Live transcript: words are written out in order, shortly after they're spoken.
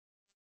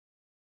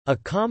A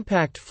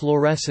compact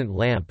fluorescent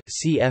lamp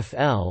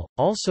 (CFL),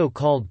 also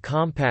called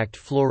compact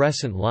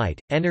fluorescent light,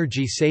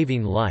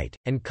 energy-saving light,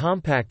 and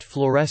compact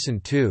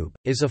fluorescent tube,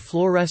 is a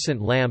fluorescent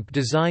lamp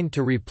designed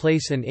to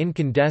replace an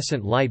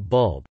incandescent light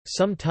bulb.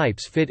 Some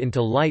types fit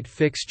into light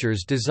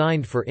fixtures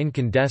designed for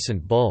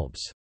incandescent bulbs.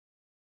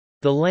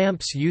 The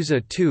lamps use a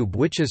tube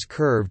which is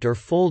curved or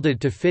folded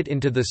to fit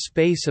into the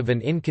space of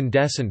an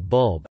incandescent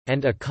bulb,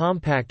 and a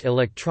compact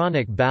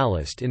electronic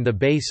ballast in the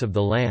base of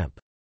the lamp.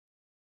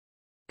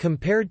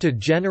 Compared to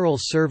general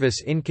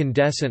service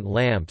incandescent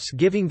lamps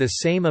giving the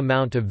same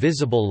amount of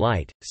visible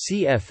light,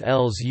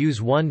 CFLs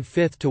use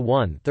 1/5 to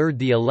 1/3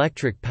 the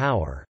electric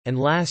power, and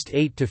last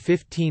 8 to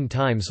 15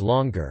 times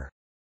longer.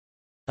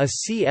 A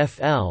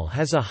CFL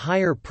has a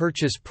higher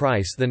purchase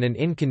price than an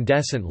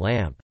incandescent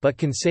lamp, but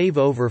can save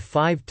over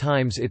 5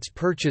 times its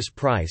purchase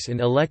price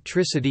in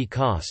electricity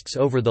costs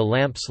over the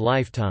lamp's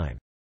lifetime.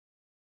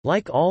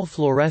 Like all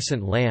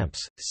fluorescent lamps,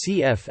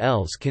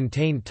 CFLs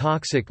contain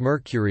toxic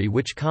mercury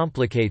which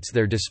complicates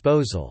their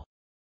disposal.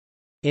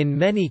 In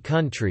many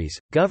countries,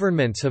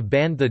 governments have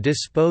banned the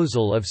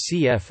disposal of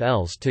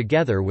CFLs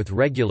together with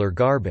regular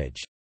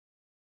garbage.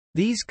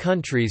 These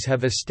countries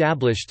have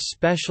established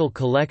special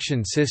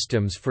collection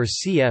systems for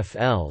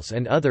CFLs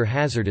and other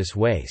hazardous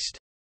waste.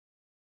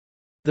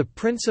 The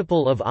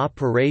principle of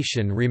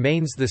operation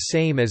remains the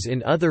same as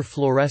in other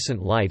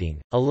fluorescent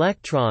lighting.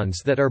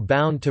 Electrons that are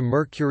bound to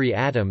mercury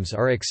atoms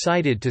are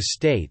excited to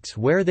states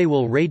where they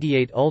will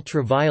radiate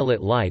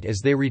ultraviolet light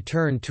as they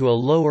return to a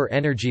lower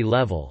energy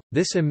level.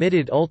 This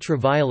emitted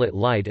ultraviolet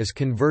light is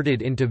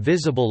converted into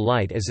visible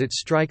light as it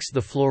strikes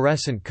the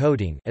fluorescent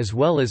coating, as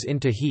well as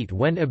into heat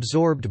when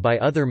absorbed by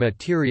other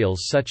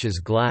materials such as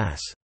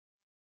glass.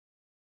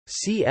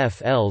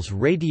 CFLs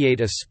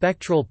radiate a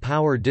spectral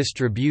power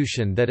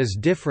distribution that is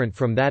different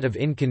from that of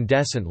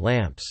incandescent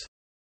lamps.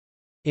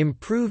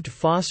 Improved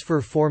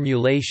phosphor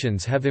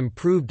formulations have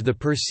improved the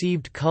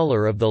perceived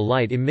color of the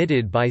light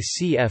emitted by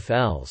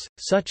CFLs,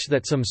 such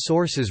that some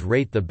sources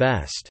rate the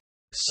best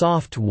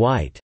soft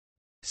white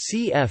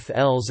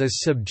CFLs as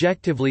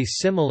subjectively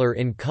similar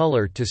in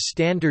color to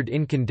standard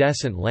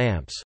incandescent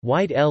lamps.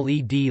 White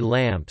LED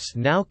lamps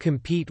now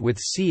compete with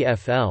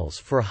CFLs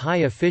for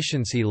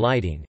high-efficiency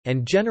lighting,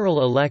 and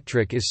General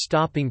Electric is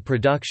stopping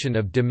production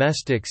of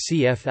domestic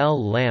CFL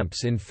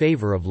lamps in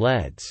favor of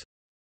LEDs.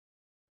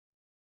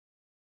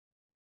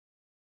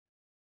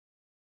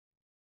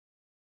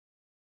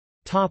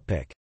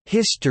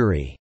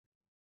 History.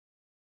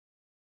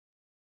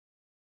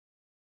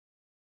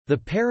 The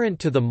parent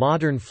to the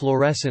modern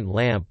fluorescent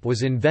lamp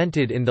was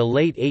invented in the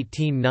late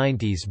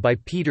 1890s by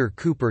Peter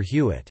Cooper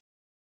Hewitt.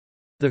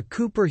 The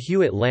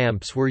Cooper-Hewitt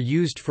lamps were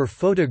used for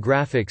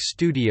photographic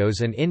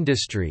studios and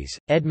industries.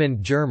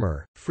 Edmund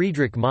Germer,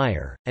 Friedrich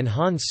Meyer, and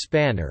Hans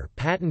Spanner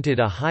patented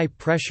a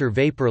high-pressure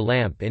vapor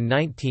lamp in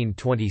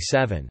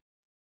 1927.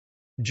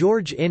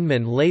 George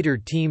Inman later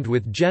teamed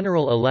with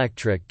General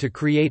Electric to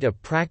create a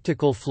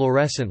practical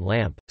fluorescent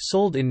lamp,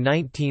 sold in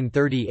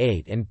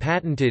 1938 and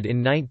patented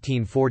in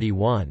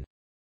 1941.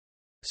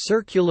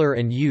 Circular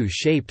and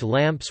U-shaped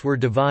lamps were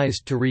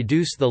devised to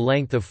reduce the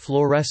length of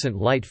fluorescent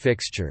light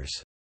fixtures.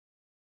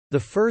 The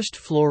first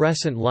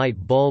fluorescent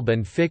light bulb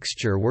and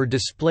fixture were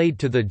displayed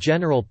to the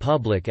general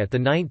public at the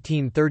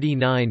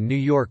 1939 New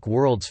York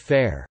World's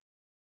Fair.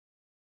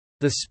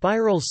 The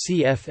spiral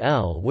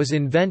CFL was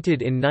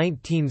invented in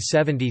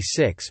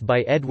 1976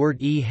 by Edward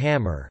E.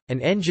 Hammer,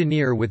 an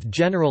engineer with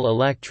General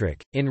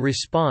Electric, in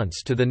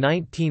response to the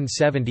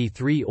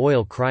 1973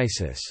 oil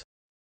crisis.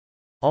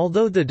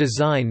 Although the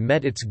design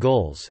met its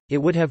goals, it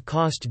would have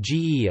cost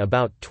GE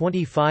about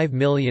 $25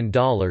 million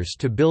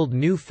to build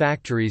new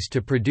factories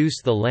to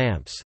produce the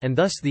lamps, and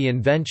thus the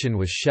invention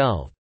was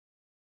shelved.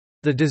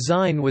 The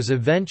design was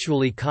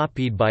eventually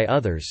copied by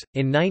others.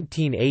 In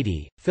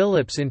 1980,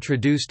 Philips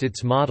introduced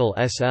its Model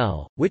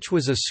SL, which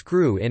was a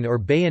screw-in or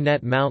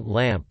bayonet mount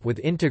lamp with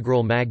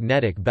integral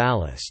magnetic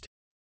ballast.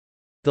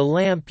 The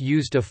lamp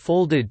used a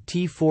folded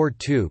T4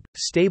 tube,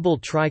 stable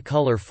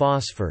tricolor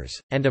phosphors,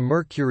 and a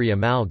mercury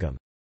amalgam.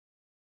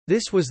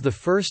 This was the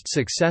first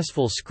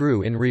successful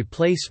screw-in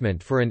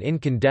replacement for an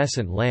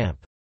incandescent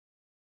lamp.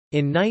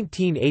 In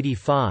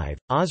 1985,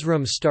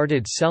 Osram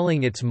started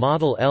selling its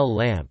Model L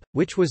lamp,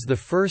 which was the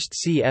first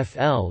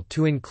CFL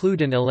to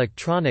include an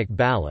electronic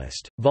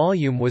ballast.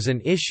 Volume was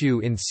an issue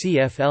in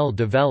CFL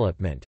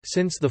development,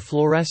 since the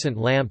fluorescent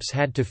lamps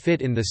had to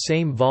fit in the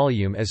same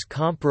volume as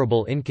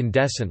comparable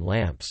incandescent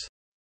lamps.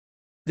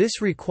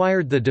 This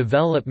required the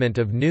development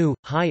of new,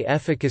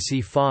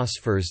 high-efficacy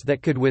phosphors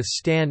that could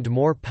withstand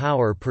more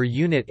power per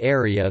unit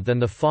area than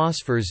the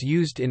phosphors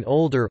used in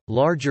older,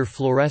 larger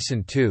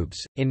fluorescent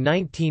tubes. In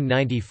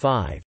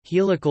 1995,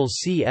 helical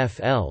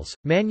CFLs,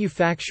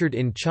 manufactured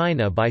in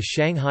China by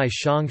Shanghai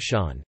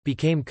Shongshan,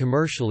 became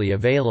commercially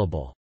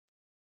available.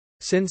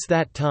 Since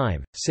that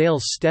time,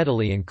 sales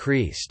steadily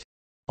increased.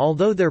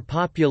 Although their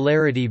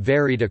popularity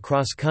varied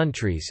across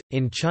countries,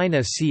 in China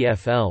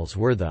CFLs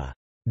were the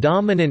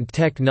dominant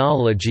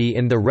technology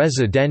in the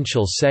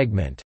residential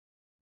segment.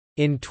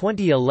 In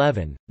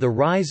 2011, the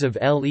rise of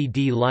LED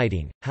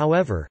lighting,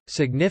 however,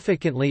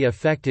 significantly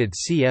affected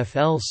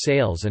CFL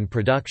sales and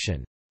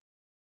production.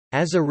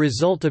 As a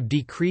result of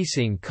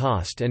decreasing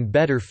cost and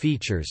better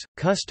features,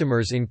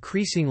 customers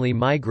increasingly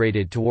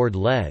migrated toward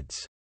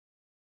LEDs.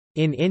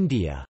 In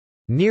India,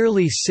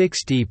 nearly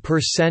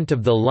 60%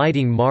 of the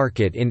lighting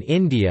market in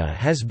India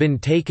has been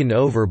taken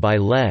over by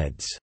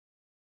LEDs.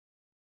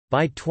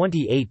 By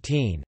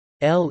 2018,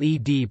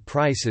 LED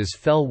prices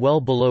fell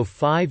well below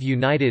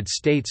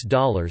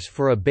 $5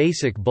 for a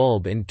basic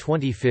bulb in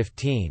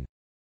 2015.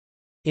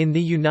 In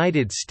the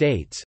United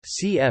States,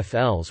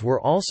 CFLs were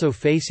also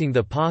facing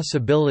the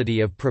possibility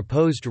of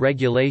proposed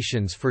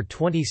regulations for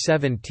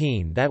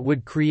 2017 that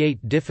would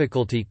create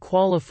difficulty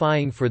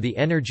qualifying for the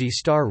Energy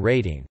Star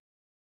rating.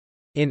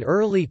 In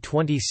early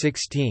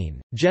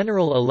 2016,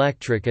 General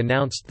Electric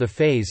announced the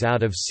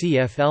phase-out of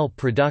CFL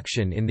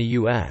production in the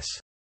U.S.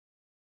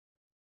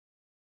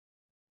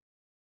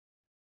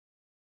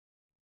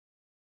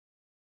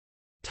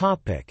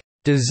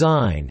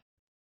 Design.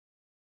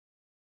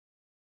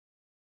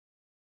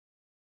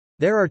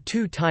 There are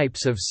two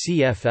types of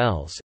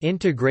CFLs,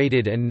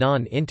 integrated and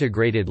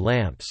non-integrated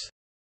lamps.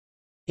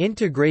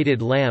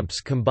 Integrated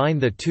lamps combine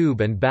the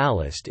tube and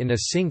ballast in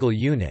a single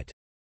unit.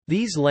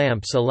 These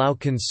lamps allow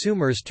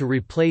consumers to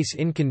replace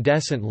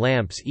incandescent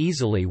lamps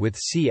easily with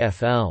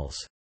CFLs.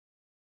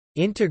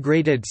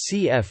 Integrated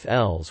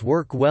CFLs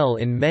work well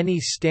in many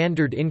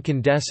standard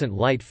incandescent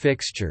light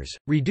fixtures,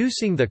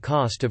 reducing the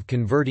cost of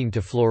converting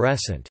to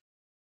fluorescent.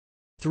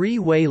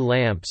 Three-way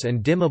lamps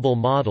and dimmable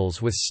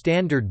models with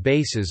standard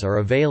bases are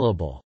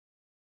available.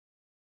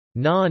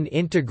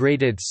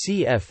 Non-integrated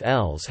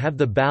CFLs have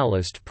the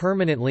ballast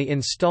permanently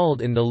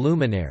installed in the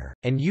luminaire,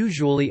 and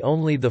usually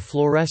only the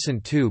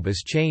fluorescent tube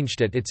is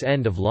changed at its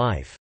end of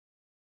life.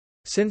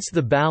 Since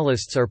the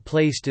ballasts are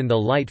placed in the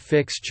light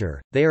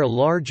fixture, they are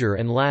larger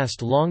and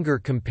last longer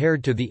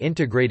compared to the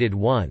integrated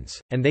ones,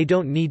 and they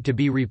don't need to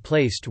be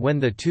replaced when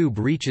the tube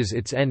reaches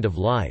its end of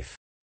life.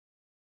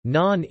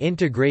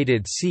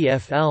 Non-integrated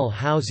CFL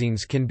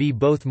housings can be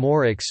both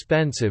more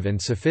expensive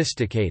and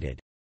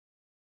sophisticated.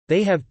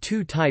 They have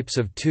two types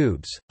of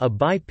tubes, a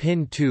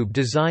bi-pin tube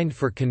designed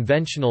for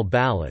conventional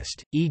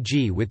ballast,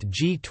 e.g. with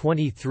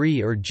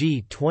G23 or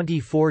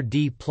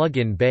G24D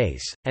plug-in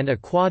base, and a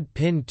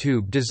quad-pin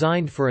tube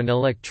designed for an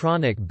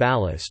electronic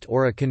ballast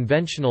or a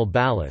conventional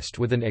ballast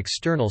with an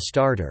external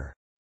starter.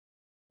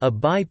 A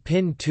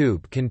bi-pin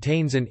tube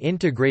contains an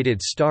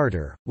integrated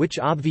starter, which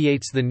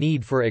obviates the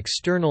need for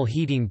external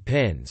heating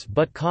pins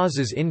but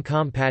causes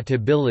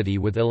incompatibility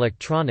with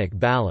electronic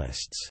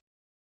ballasts.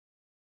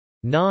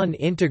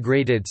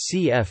 Non-integrated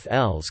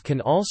CFLs can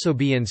also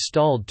be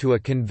installed to a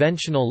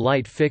conventional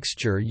light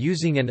fixture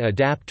using an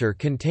adapter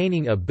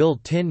containing a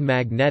built-in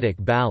magnetic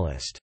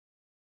ballast.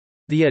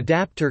 The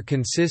adapter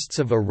consists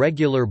of a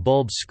regular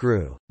bulb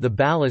screw, the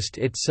ballast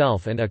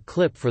itself and a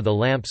clip for the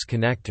lamp's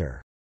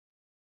connector.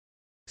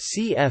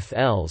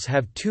 CFLs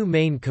have two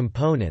main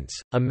components,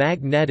 a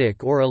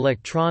magnetic or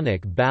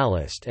electronic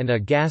ballast and a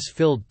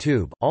gas-filled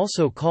tube,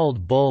 also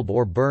called bulb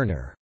or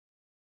burner.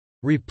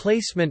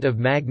 Replacement of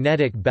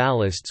magnetic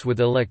ballasts with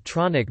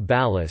electronic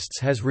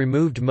ballasts has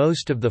removed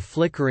most of the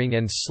flickering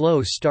and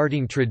slow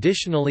starting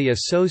traditionally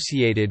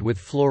associated with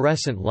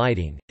fluorescent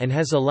lighting, and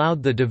has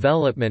allowed the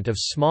development of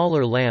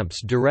smaller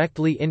lamps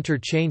directly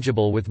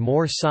interchangeable with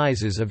more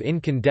sizes of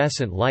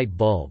incandescent light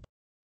bulb.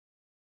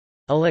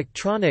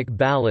 Electronic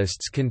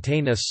ballasts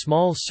contain a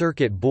small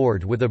circuit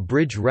board with a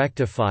bridge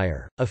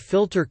rectifier, a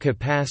filter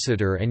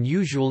capacitor and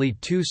usually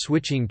two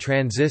switching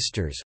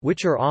transistors,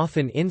 which are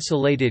often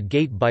insulated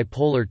gate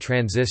bipolar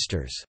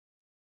transistors.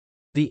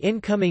 The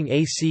incoming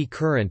AC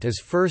current is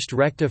first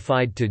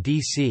rectified to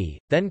DC,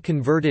 then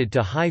converted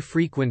to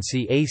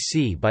high-frequency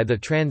AC by the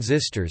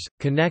transistors,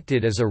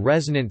 connected as a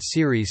resonant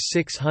series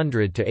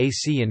 600 to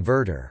AC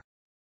inverter.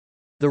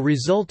 The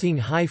resulting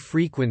high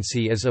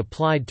frequency is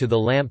applied to the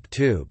lamp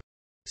tube.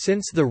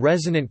 Since the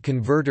resonant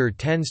converter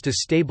tends to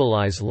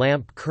stabilize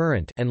lamp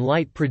current and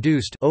light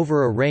produced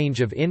over a range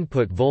of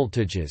input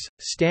voltages,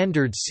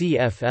 standard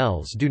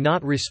CFLs do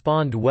not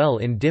respond well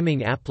in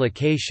dimming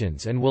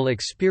applications and will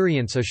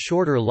experience a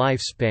shorter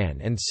lifespan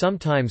and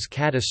sometimes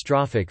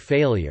catastrophic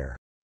failure.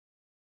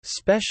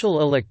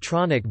 Special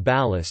electronic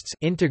ballasts,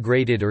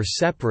 integrated or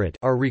separate,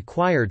 are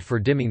required for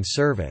dimming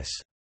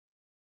service.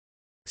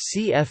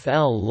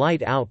 CFL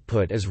light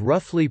output is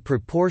roughly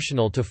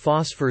proportional to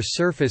phosphor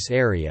surface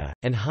area,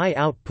 and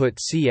high-output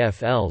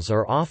CFLs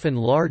are often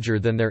larger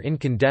than their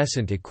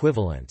incandescent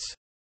equivalents.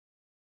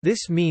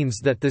 This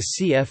means that the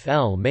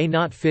CFL may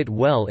not fit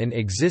well in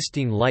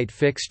existing light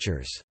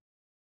fixtures.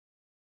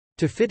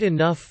 To fit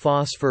enough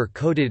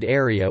phosphor-coated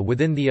area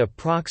within the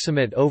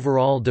approximate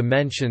overall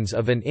dimensions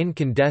of an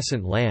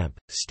incandescent lamp,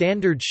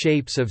 standard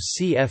shapes of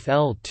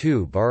CFL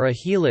tube are a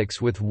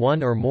helix with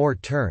one or more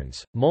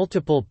turns,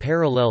 multiple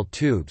parallel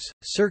tubes,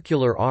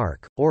 circular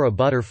arc, or a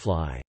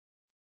butterfly.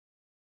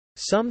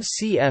 Some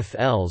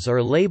CFLs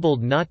are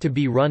labeled not to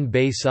be run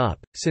base up,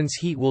 since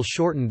heat will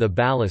shorten the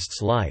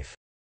ballast's life.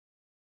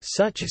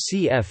 Such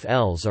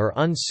CFLs are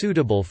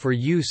unsuitable for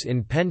use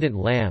in pendant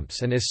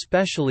lamps and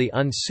especially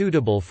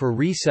unsuitable for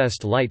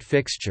recessed light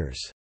fixtures.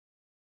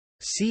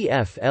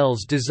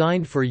 CFLs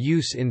designed for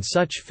use in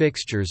such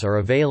fixtures are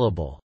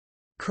available.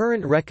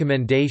 Current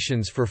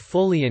recommendations for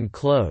fully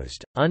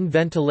enclosed,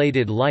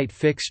 unventilated light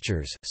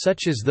fixtures,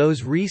 such as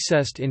those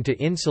recessed into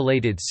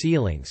insulated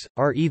ceilings,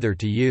 are either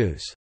to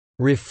use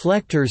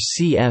reflector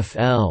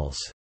CFLs,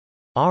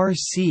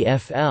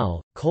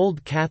 RCFL,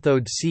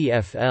 cold-cathode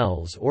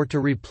CFLs, or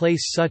to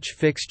replace such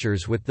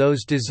fixtures with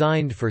those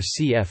designed for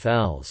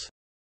CFLs.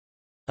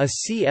 A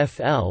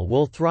CFL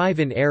will thrive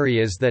in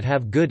areas that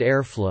have good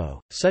airflow,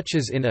 such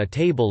as in a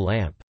table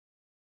lamp.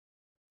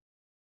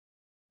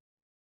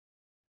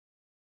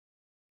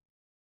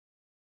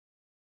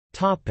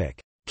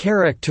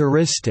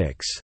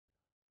 Characteristics.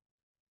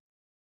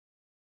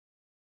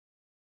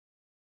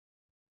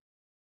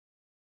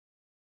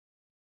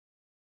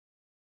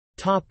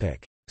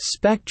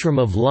 Spectrum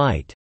of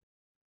light.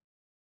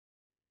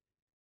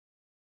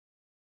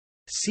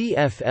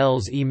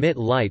 CFLs emit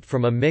light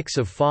from a mix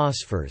of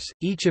phosphors,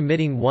 each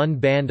emitting one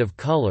band of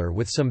color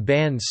with some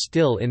bands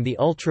still in the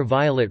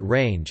ultraviolet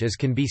range, as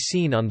can be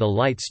seen on the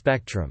light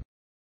spectrum.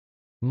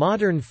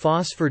 Modern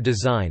phosphor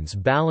designs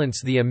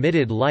balance the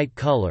emitted light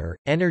color,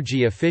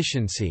 energy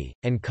efficiency,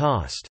 and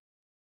cost.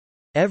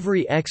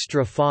 Every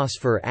extra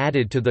phosphor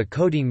added to the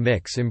coating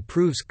mix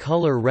improves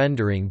color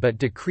rendering but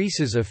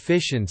decreases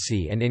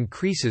efficiency and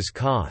increases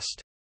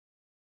cost.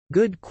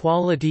 Good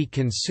quality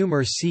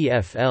consumer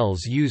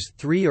CFLs use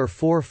 3 or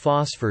 4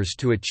 phosphors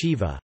to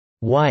achieve a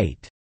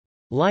white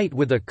light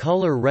with a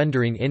color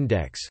rendering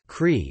index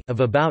of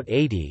about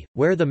 80,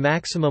 where the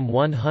maximum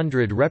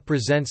 100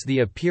 represents the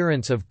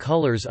appearance of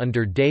colors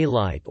under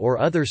daylight or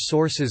other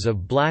sources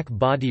of black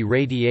body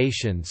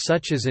radiation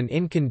such as an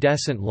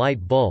incandescent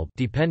light bulb,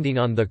 depending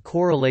on the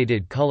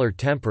correlated color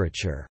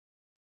temperature.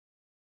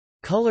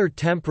 Color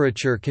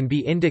temperature can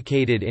be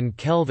indicated in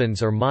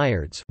kelvins or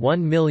meyerds,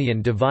 1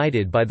 million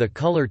divided by the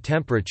color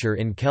temperature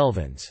in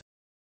kelvins.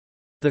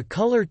 The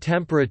color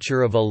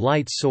temperature of a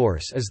light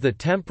source is the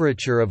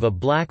temperature of a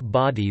black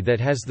body that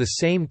has the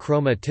same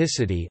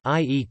chromaticity,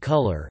 i.e.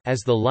 color,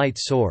 as the light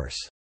source.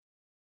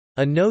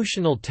 A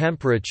notional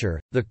temperature,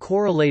 the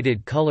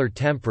correlated color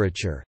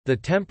temperature, the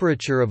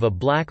temperature of a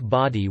black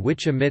body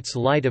which emits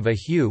light of a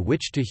hue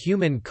which to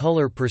human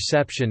color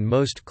perception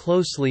most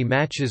closely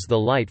matches the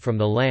light from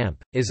the lamp,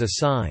 is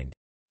assigned.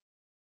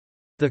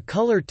 The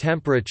color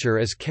temperature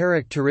is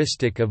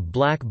characteristic of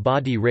black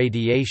body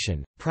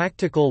radiation.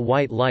 Practical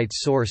white light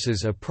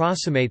sources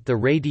approximate the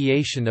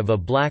radiation of a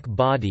black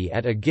body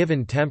at a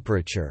given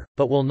temperature,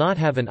 but will not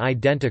have an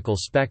identical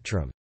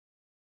spectrum.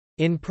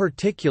 In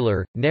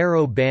particular,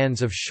 narrow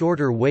bands of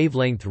shorter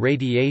wavelength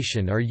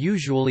radiation are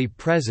usually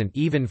present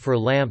even for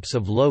lamps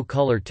of low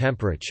color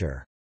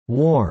temperature.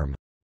 Warm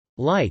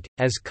light.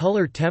 As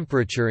color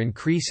temperature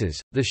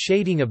increases, the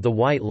shading of the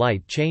white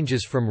light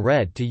changes from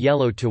red to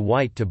yellow to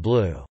white to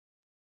blue.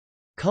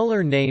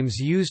 Color names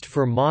used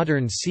for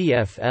modern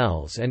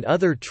CFLs and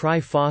other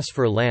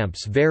triphosphor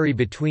lamps vary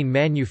between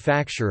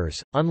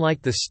manufacturers,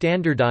 unlike the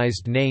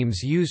standardized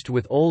names used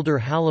with older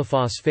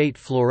halophosphate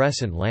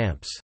fluorescent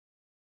lamps.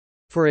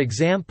 For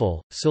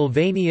example,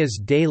 Sylvania's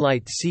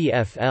daylight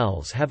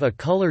CFLs have a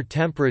color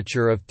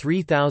temperature of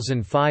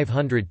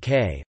 3500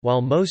 K, while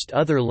most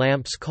other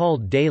lamps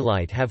called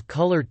daylight have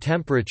color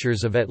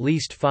temperatures of at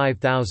least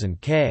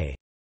 5000 K.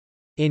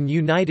 In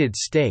United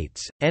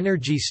States,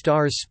 Energy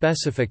Star's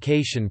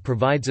specification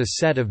provides a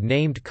set of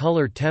named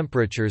color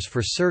temperatures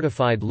for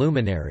certified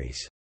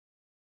luminaries.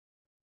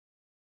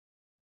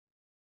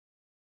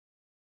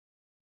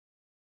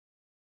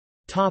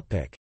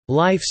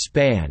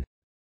 Lifespan.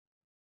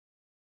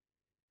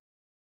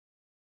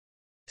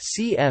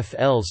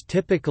 CFLs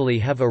typically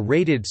have a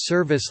rated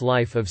service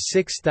life of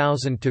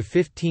 6,000 to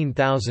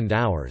 15,000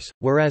 hours,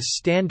 whereas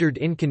standard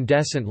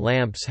incandescent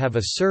lamps have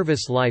a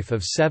service life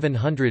of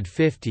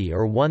 750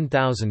 or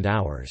 1,000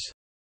 hours.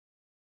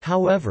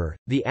 However,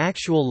 the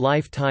actual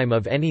lifetime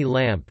of any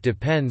lamp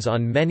depends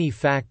on many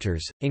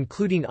factors,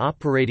 including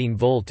operating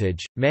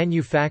voltage,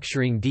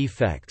 manufacturing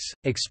defects,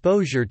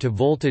 exposure to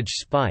voltage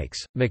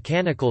spikes,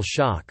 mechanical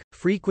shock,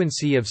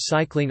 frequency of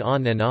cycling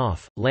on and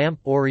off, lamp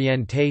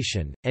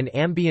orientation, and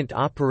ambient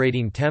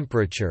operating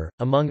temperature,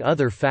 among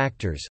other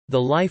factors.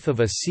 The life of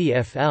a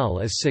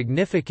CFL is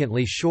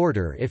significantly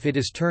shorter if it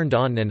is turned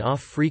on and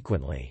off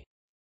frequently.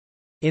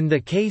 In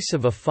the case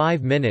of a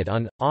 5-minute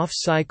on-off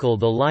cycle,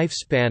 the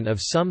lifespan of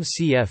some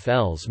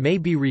CFLs may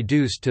be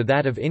reduced to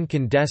that of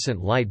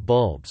incandescent light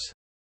bulbs.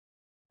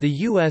 The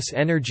U.S.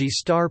 Energy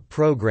Star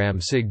program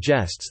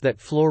suggests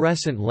that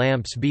fluorescent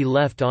lamps be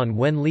left on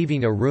when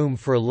leaving a room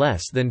for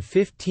less than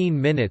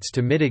 15 minutes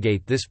to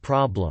mitigate this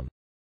problem.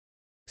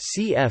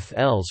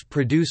 CFLs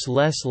produce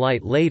less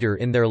light later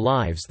in their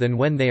lives than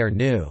when they are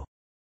new.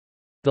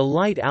 The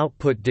light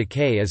output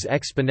decay is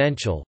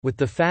exponential, with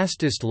the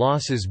fastest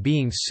losses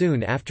being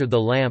soon after the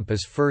lamp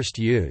is first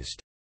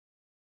used.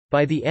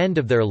 By the end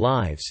of their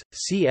lives,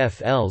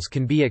 CFLs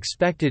can be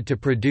expected to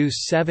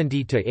produce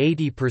 70 to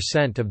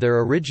 80% of their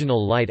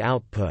original light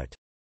output.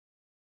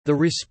 The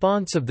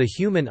response of the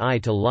human eye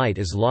to light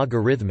is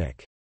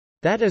logarithmic.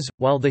 That is,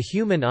 while the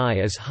human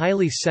eye is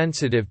highly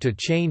sensitive to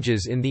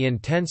changes in the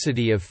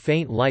intensity of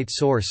faint light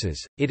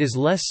sources, it is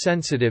less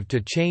sensitive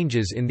to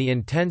changes in the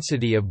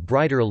intensity of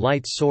brighter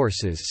light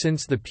sources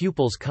since the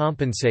pupils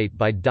compensate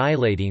by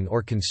dilating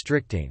or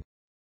constricting.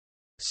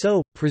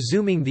 So,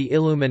 presuming the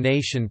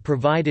illumination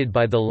provided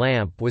by the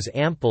lamp was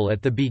ample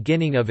at the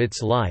beginning of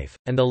its life,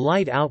 and the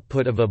light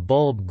output of a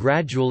bulb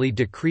gradually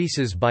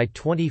decreases by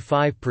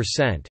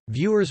 25%,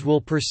 viewers will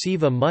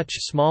perceive a much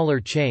smaller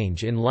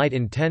change in light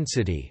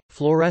intensity.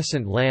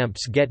 Fluorescent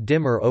lamps get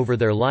dimmer over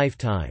their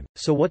lifetime,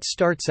 so what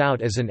starts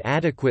out as an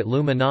adequate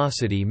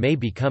luminosity may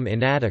become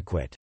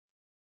inadequate.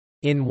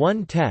 In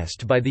one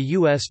test by the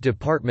U.S.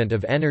 Department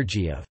of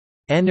Energy of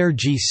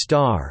Energy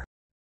Star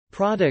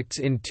products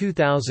in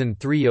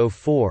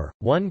 2003-04,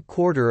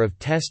 1/4 of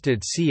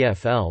tested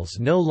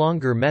CFLs no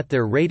longer met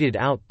their rated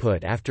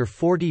output after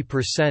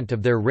 40%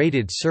 of their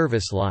rated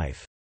service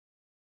life.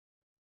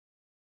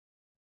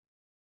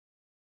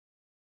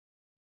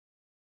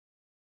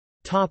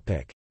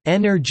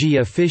 Energy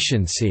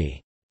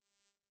efficiency.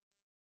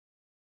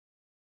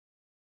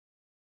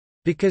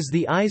 Because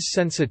the eye's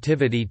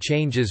sensitivity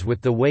changes with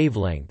the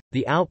wavelength,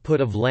 the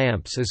output of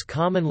lamps is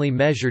commonly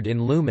measured in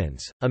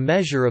lumens, a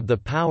measure of the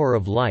power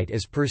of light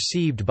as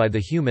perceived by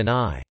the human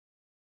eye.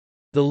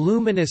 The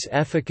luminous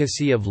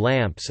efficacy of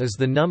lamps is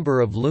the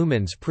number of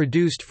lumens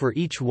produced for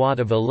each watt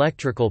of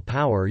electrical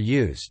power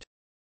used.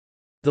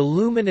 The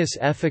luminous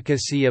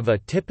efficacy of a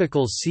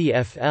typical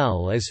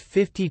CFL is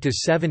 50 to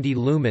 70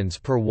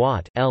 lumens per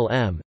watt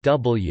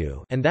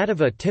 (lm/W), and that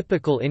of a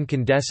typical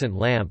incandescent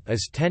lamp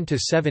is 10 to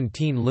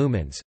 17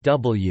 lumens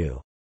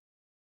 (W).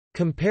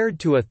 Compared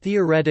to a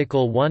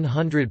theoretical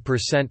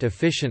 100%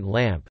 efficient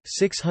lamp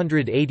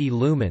 680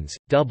 lumens,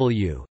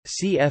 W,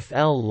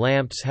 CFL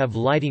lamps have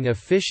lighting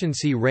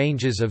efficiency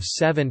ranges of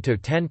 7 to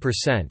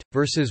 10%,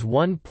 versus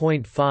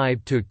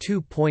 1.5 to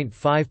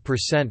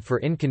 2.5%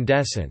 for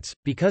incandescents.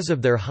 Because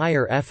of their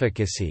higher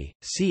efficacy,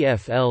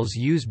 CFLs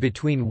use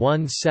between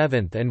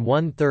 1/7 and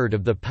 1/3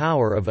 of the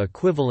power of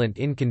equivalent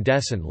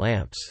incandescent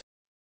lamps.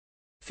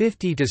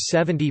 50 to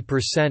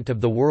 70% of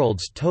the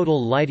world's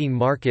total lighting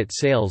market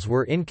sales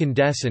were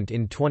incandescent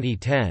in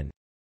 2010.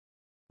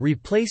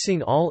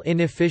 Replacing all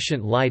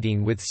inefficient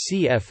lighting with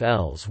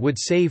CFLs would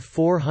save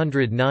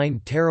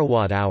 409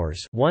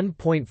 terawatt-hours,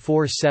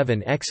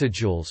 1.47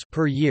 exajoules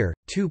per year,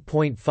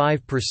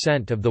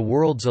 2.5% of the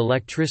world's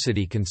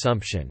electricity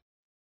consumption.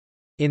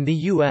 In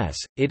the US,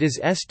 it is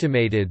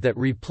estimated that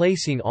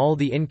replacing all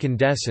the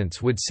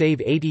incandescents would save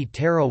 80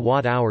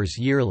 terawatt-hours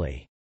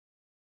yearly.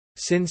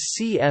 Since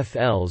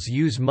CFLs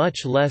use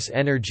much less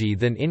energy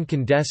than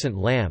incandescent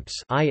lamps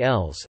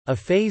 (ILs), a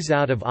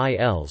phase-out of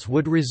ILs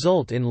would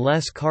result in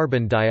less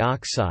carbon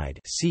dioxide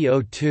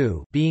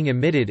 (CO2) being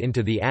emitted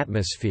into the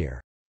atmosphere.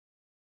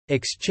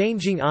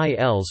 Exchanging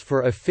ILs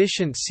for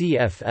efficient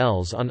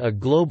CFLs on a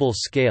global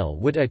scale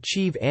would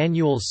achieve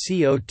annual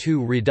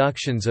CO2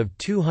 reductions of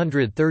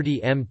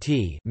 230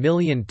 mt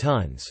million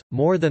tons,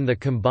 more than the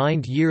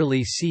combined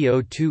yearly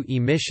CO2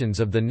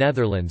 emissions of the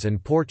Netherlands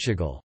and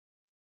Portugal.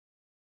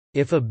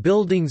 If a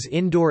building's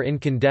indoor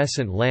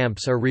incandescent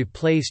lamps are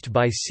replaced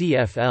by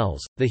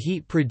CFLs, the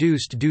heat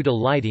produced due to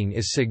lighting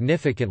is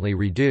significantly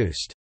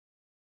reduced.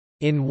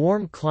 In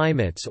warm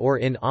climates or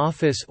in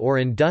office or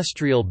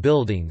industrial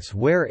buildings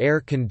where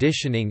air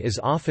conditioning is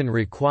often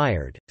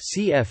required,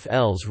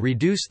 CFLs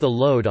reduce the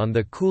load on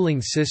the cooling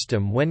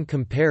system when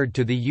compared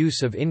to the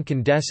use of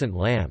incandescent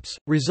lamps,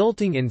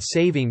 resulting in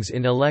savings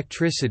in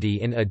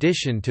electricity in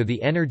addition to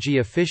the energy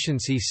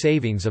efficiency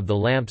savings of the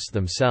lamps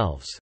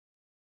themselves.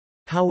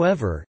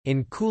 However,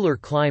 in cooler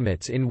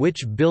climates in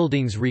which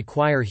buildings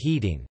require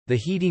heating, the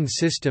heating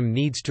system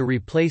needs to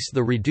replace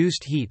the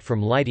reduced heat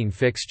from lighting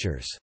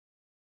fixtures.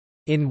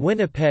 In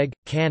Winnipeg,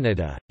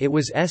 Canada, it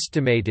was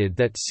estimated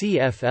that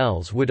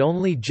CFLs would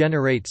only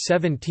generate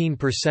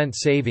 17%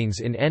 savings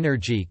in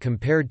energy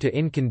compared to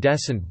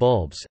incandescent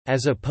bulbs,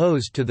 as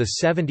opposed to the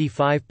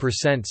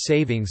 75%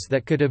 savings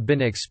that could have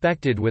been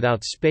expected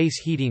without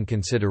space heating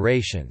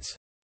considerations.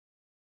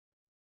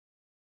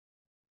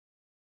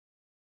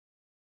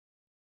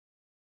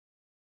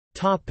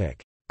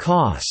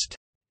 Cost.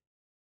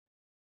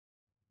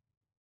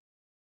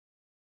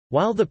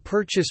 While the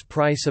purchase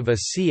price of a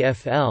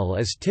CFL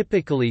is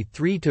typically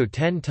 3 to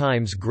 10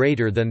 times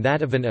greater than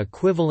that of an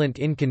equivalent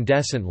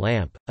incandescent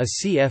lamp, a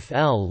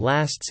CFL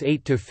lasts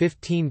 8 to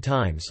 15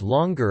 times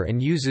longer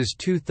and uses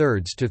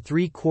 2/3 to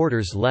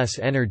 3/4 less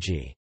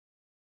energy.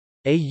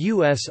 A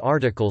U.S.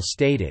 article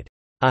stated,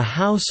 "A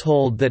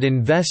household that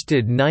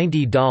invested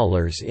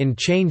 $90 in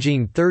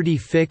changing 30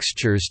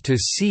 fixtures to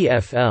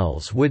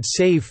CFLs would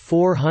save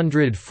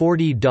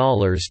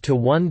 $440 to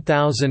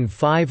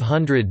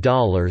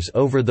 $1,500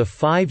 over the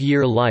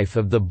 5-year life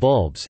of the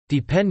bulbs,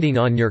 depending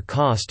on your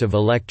cost of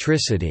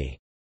electricity."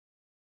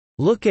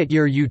 Look at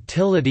your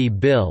utility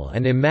bill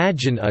and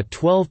imagine a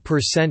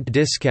 12%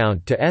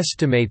 discount to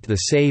estimate the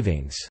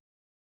savings.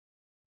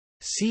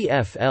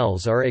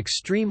 CFLs are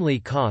extremely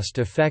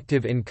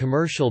cost-effective in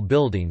commercial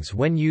buildings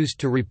when used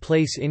to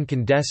replace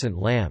incandescent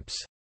lamps.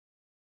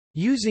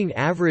 Using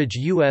average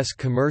U.S.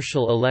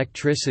 commercial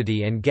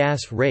electricity and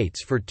gas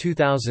rates for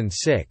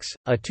 2006,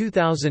 a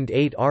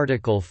 2008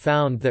 article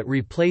found that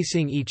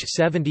replacing each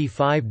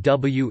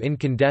 75W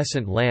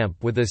incandescent lamp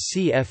with a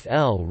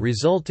CFL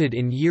resulted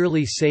in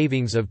yearly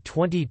savings of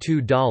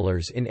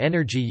 $22 in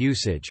energy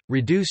usage,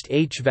 reduced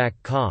HVAC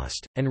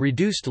cost, and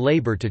reduced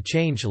labor to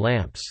change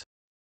lamps.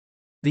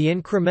 The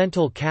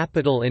incremental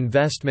capital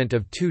investment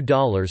of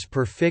 $2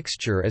 per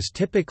fixture is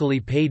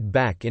typically paid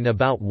back in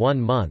about 1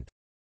 month.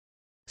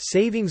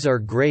 Savings are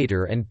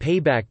greater and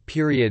payback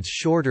periods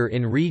shorter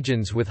in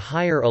regions with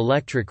higher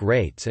electric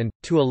rates and,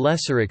 to a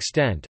lesser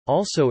extent,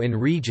 also in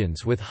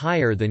regions with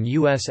higher than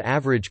U.S.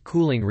 average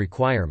cooling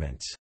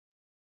requirements.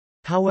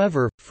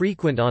 However,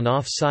 frequent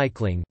on-off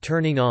cycling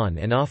turning on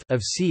and off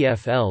of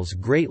CFLs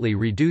greatly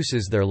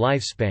reduces their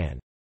lifespan.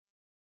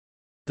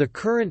 The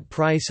current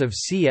price of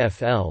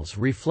CFLs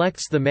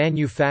reflects the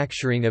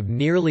manufacturing of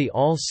nearly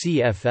all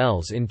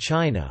CFLs in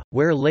China,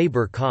 where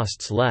labor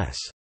costs less.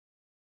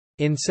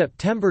 In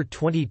September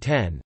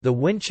 2010, the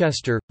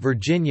Winchester,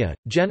 Virginia,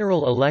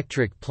 General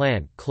Electric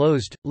plant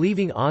closed,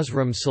 leaving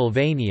Osram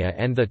Sylvania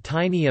and the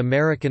tiny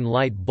American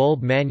Light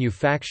Bulb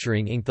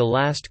Manufacturing Inc. the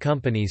last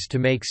companies to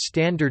make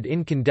standard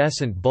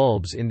incandescent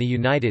bulbs in the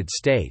United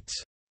States.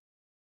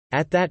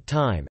 At that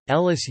time,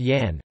 Ellis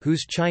Yan,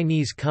 whose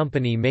Chinese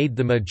company made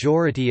the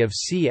majority of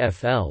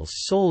CFLs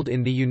sold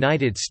in the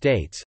United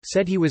States,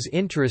 said he was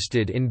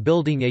interested in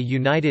building a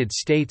United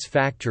States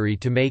factory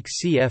to make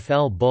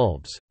CFL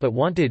bulbs, but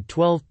wanted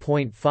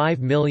 $12.5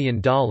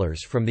 million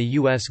from the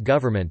U.S.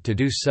 government to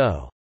do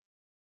so.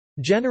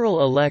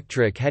 General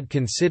Electric had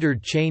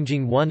considered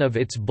changing one of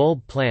its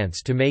bulb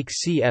plants to make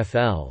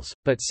CFLs,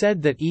 but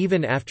said that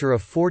even after a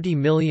 $40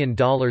 million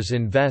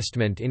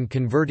investment in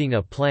converting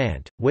a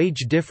plant,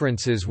 wage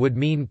differences would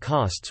mean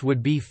costs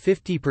would be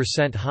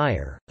 50%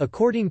 higher.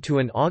 According to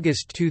an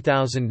August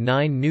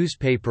 2009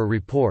 newspaper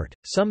report,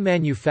 some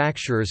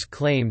manufacturers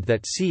claimed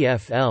that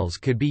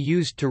CFLs could be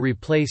used to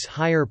replace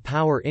higher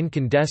power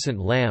incandescent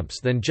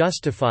lamps than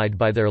justified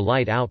by their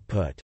light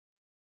output.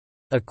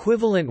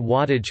 Equivalent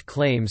wattage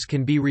claims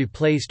can be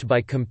replaced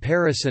by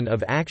comparison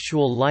of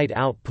actual light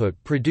output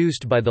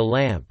produced by the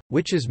lamp,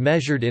 which is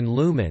measured in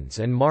lumens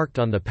and marked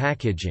on the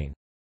packaging.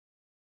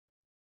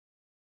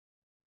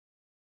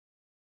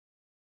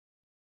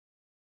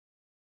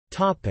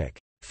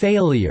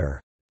 Failure.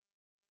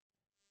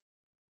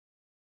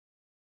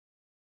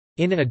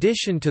 In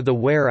addition to the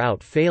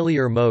wear-out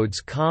failure modes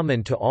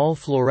common to all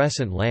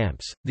fluorescent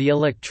lamps, the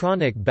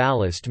electronic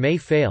ballast may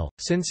fail,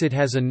 since it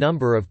has a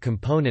number of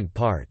component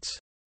parts.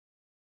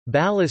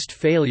 Ballast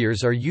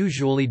failures are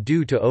usually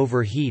due to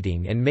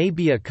overheating and may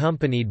be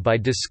accompanied by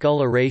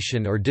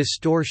discoloration or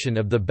distortion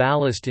of the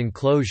ballast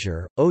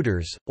enclosure,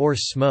 odors, or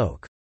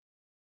smoke.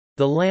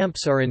 The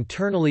lamps are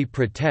internally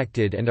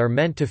protected and are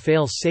meant to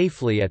fail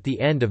safely at the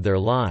end of their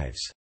lives.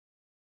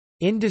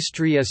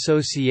 Industry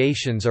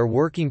associations are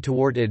working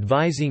toward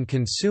advising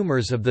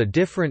consumers of the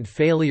different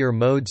failure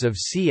modes of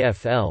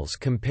CFLs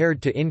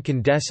compared to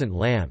incandescent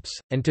lamps,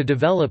 and to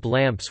develop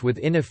lamps with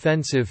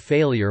inoffensive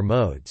failure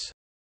modes.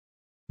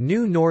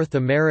 New North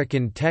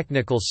American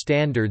technical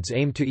standards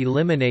aim to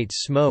eliminate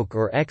smoke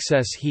or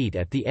excess heat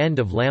at the end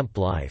of lamp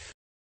life.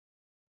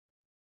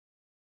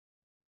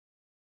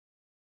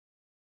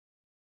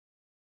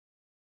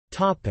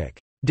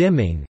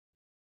 Dimming.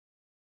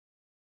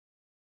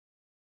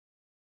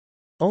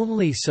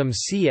 Only some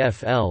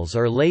CFLs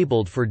are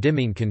labeled for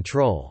dimming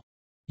control.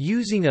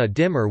 Using a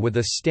dimmer with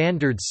a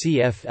standard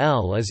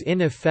CFL is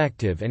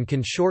ineffective and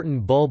can shorten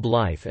bulb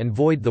life and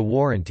void the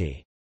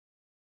warranty.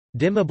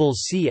 Dimmable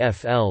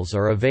CFLs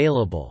are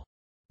available.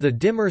 The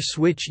dimmer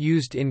switch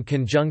used in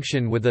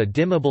conjunction with a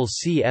dimmable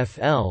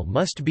CFL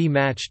must be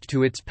matched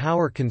to its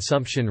power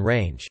consumption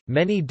range.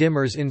 Many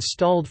dimmers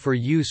installed for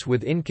use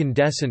with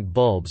incandescent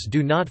bulbs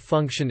do not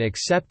function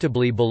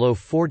acceptably below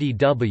 40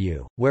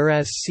 W,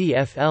 whereas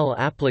CFL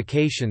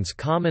applications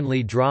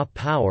commonly draw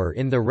power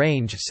in the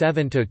range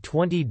 7 to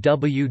 20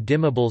 W.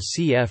 Dimmable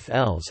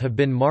CFLs have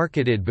been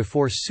marketed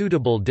before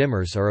suitable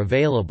dimmers are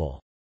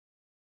available.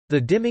 The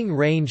dimming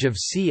range of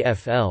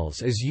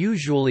CFLs is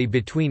usually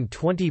between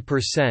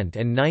 20%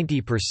 and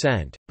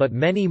 90%, but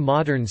many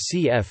modern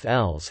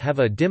CFLs have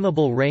a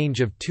dimmable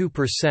range of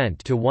 2%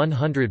 to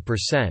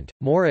 100%,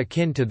 more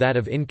akin to that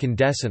of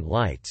incandescent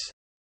lights.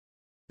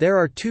 There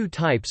are two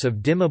types of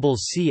dimmable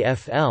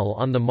CFL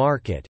on the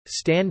market: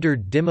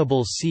 standard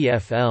dimmable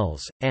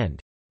CFLs,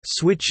 and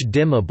switch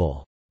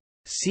dimmable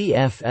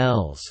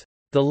CFLs.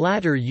 The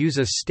latter use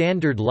a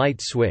standard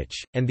light switch,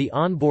 and the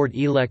onboard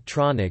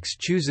electronics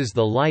chooses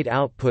the light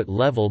output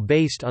level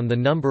based on the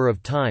number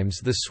of times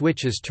the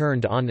switch is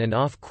turned on and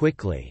off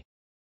quickly.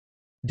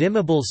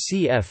 Dimmable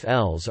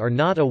CFLs are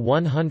not a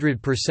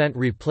 100%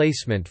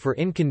 replacement for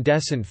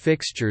incandescent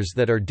fixtures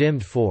that are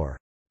dimmed for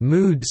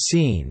mood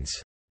scenes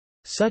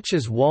such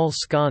as wall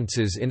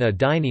sconces in a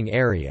dining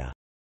area.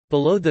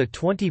 Below the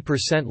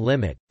 20%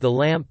 limit, the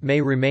lamp may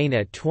remain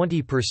at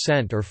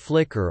 20% or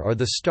flicker, or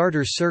the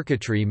starter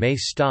circuitry may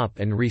stop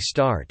and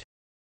restart.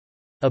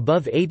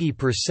 Above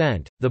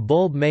 80%, the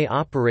bulb may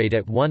operate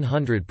at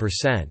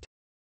 100%.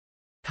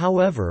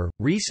 However,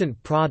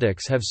 recent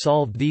products have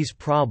solved these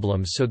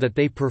problems so that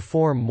they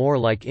perform more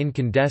like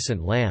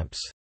incandescent lamps.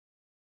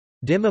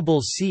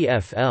 Dimmable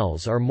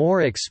CFLs are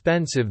more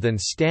expensive than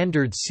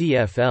standard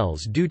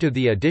CFLs due to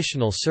the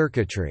additional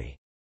circuitry.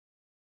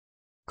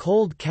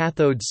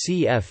 Cold-cathode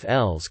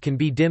CFLs can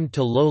be dimmed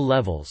to low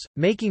levels,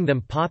 making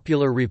them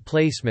popular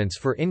replacements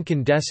for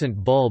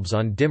incandescent bulbs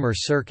on dimmer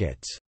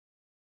circuits.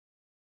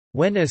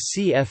 When a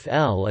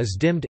CFL is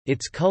dimmed,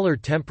 its color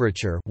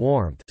temperature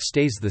warmth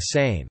stays the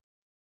same.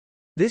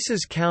 This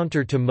is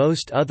counter to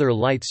most other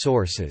light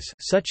sources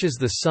such as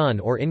the sun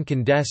or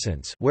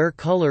incandescence, where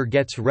color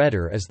gets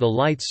redder as the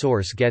light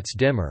source gets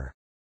dimmer.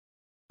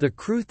 The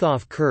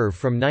Kruithof curve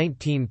from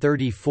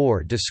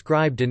 1934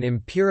 described an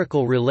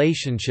empirical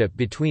relationship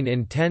between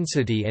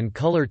intensity and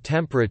color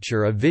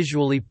temperature of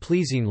visually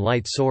pleasing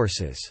light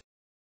sources.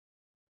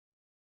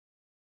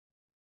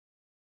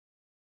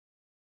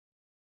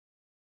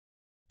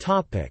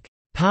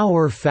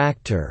 Power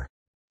factor.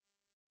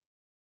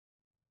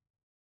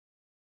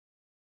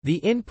 The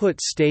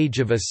input stage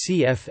of a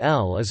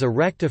CFL is a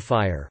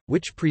rectifier,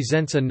 which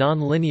presents a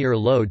nonlinear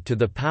load to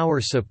the power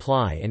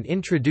supply and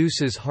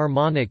introduces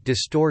harmonic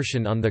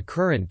distortion on the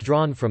current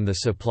drawn from the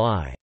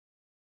supply.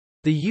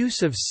 The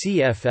use of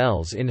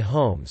CFLs in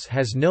homes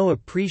has no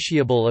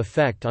appreciable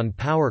effect on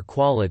power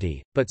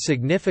quality, but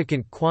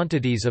significant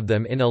quantities of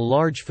them in a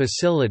large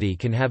facility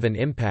can have an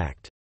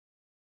impact.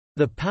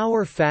 The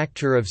power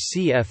factor of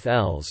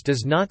CFLs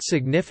does not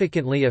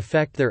significantly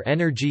affect their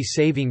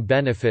energy-saving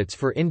benefits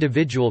for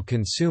individual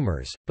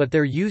consumers, but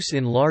their use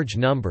in large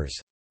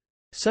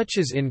numbers—such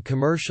as in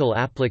commercial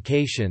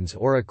applications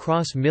or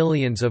across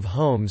millions of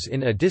homes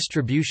in a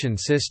distribution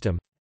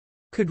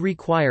system—could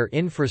require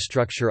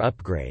infrastructure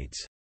upgrades.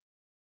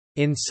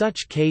 In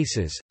such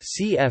cases,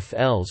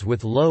 CFLs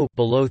with low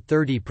below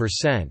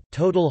 30%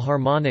 total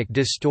harmonic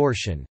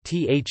distortion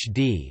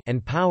 (THD)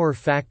 and power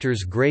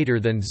factors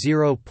greater than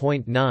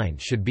 0.9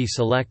 should be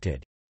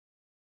selected.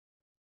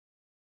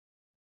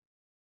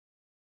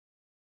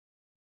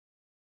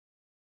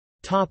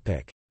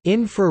 Topic: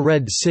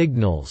 Infrared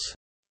signals.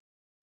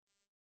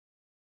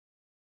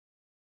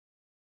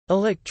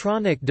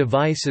 Electronic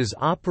devices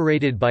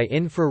operated by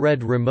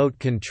infrared remote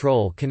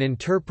control can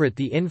interpret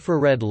the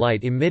infrared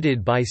light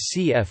emitted by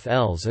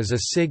CFLs as a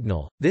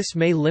signal. This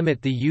may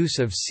limit the use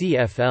of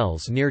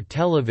CFLs near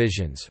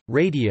televisions,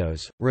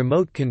 radios,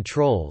 remote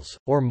controls,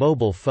 or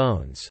mobile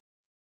phones.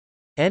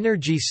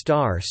 Energy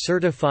Star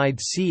certified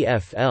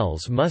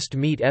CFLs must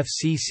meet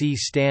FCC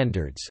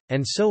standards,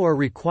 and so are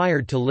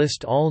required to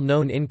list all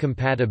known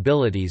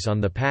incompatibilities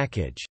on the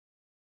package.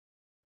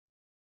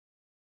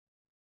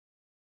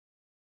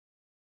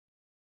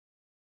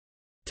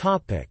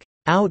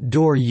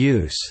 Outdoor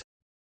use.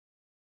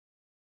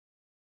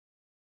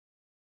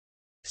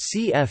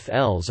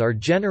 CFLs are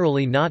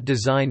generally not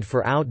designed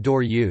for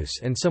outdoor use,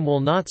 and some will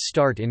not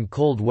start in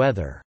cold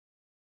weather.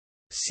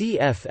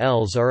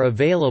 CFLs are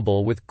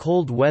available with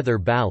cold weather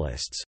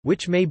ballasts,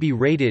 which may be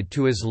rated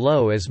to as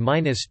low as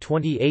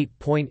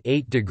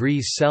 -28.8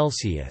 degrees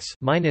Celsius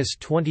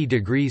 (-20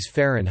 degrees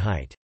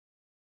Fahrenheit).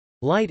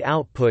 Light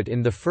output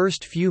in the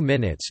first few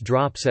minutes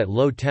drops at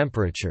low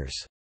temperatures.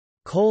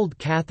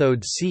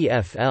 Cold-cathode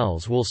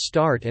CFLs will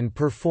start and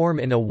perform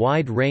in a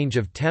wide range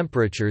of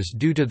temperatures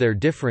due to their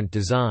different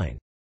design.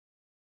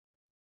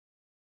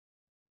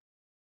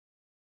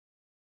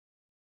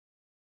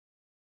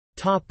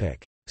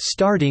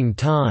 Starting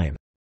time.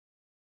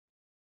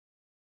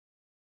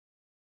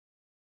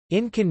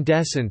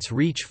 Incandescents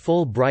reach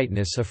full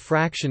brightness a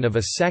fraction of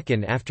a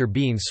second after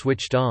being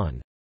switched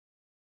on.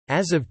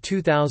 As of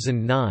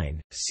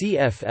 2009,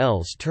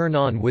 CFLs turn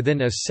on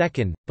within a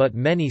second, but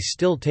many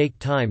still take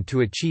time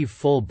to achieve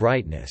full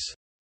brightness.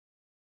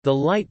 The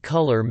light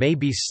color may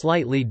be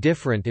slightly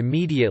different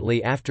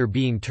immediately after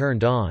being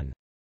turned on.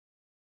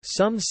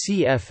 Some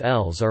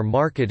CFLs are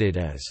marketed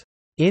as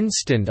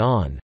instant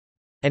on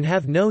and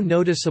have no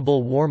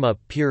noticeable warm-up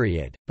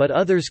period, but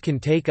others can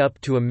take up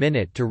to a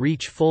minute to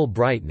reach full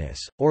brightness,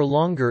 or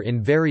longer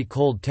in very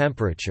cold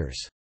temperatures.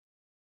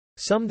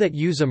 Some that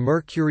use a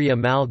mercury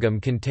amalgam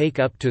can take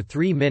up to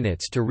 3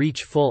 minutes to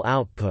reach full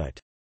output.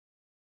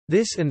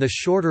 This and the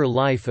shorter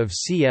life of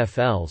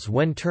CFLs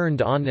when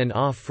turned on and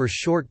off for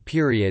short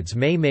periods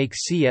may make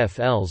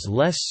CFLs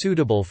less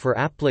suitable for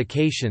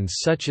applications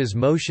such as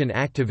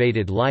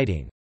motion-activated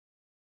lighting.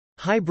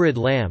 Hybrid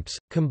lamps,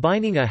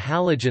 combining a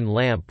halogen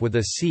lamp with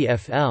a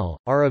CFL,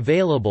 are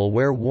available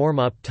where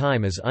warm-up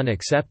time is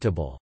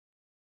unacceptable.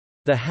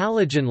 The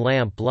halogen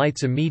lamp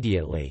lights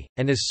immediately,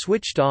 and is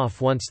switched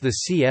off once the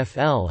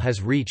CFL has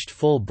reached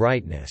full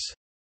brightness.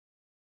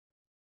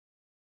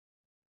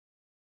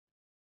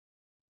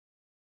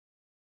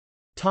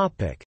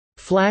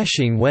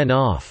 Flashing when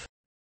off.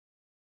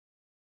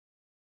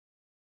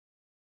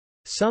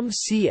 Some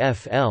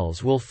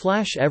CFLs will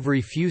flash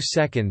every few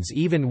seconds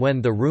even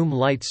when the room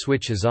light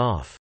switch is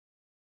off.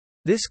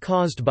 This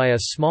caused by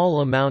a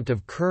small amount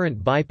of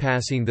current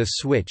bypassing the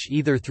switch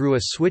either through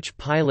a switch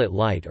pilot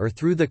light or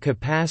through the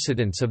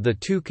capacitance of the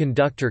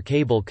two-conductor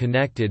cable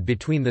connected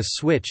between the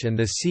switch and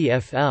the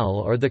CFL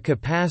or the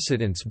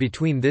capacitance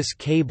between this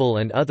cable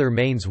and other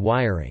mains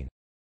wiring.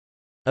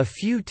 A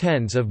few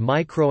tens of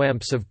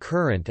microamps of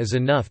current is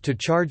enough to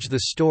charge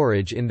the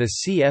storage in the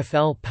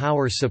CFL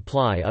power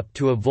supply up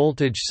to a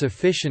voltage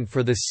sufficient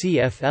for the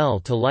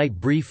CFL to light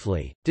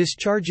briefly,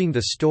 discharging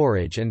the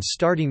storage and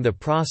starting the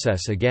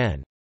process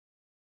again.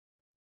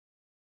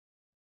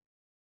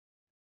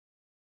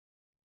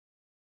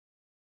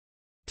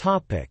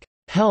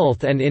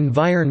 Health and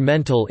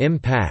environmental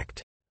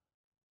impact.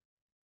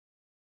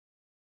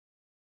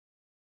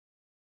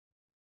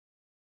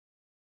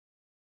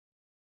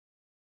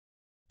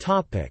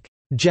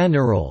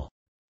 General.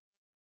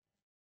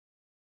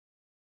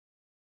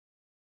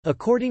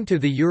 According to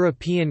the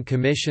European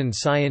Commission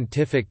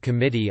Scientific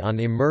Committee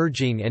on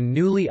Emerging and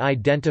Newly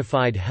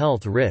Identified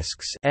Health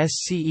Risks in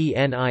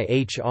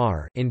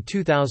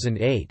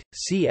 2008,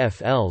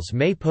 CFLs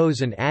may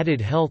pose an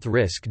added health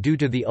risk due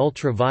to the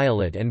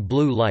ultraviolet and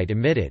blue light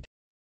emitted.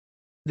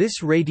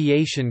 This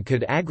radiation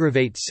could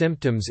aggravate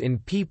symptoms in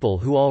people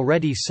who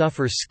already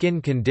suffer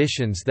skin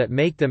conditions that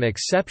make them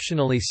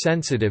exceptionally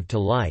sensitive to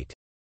light.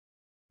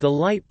 The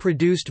light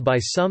produced by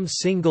some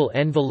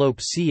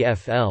single-envelope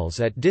CFLs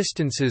at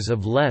distances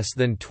of less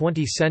than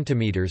 20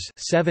 cm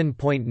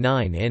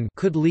 (7.9 in)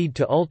 could lead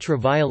to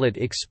ultraviolet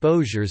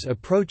exposures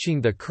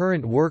approaching the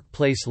current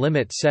workplace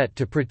limit set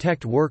to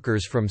protect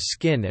workers from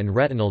skin and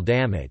retinal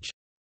damage.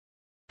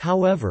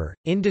 However,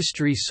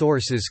 industry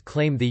sources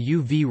claim the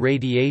UV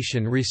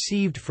radiation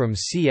received from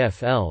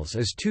CFLs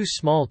is too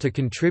small to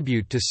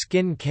contribute to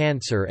skin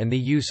cancer, and the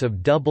use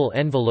of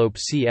double-envelope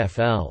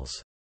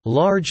CFLs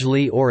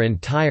largely or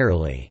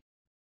entirely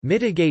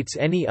mitigates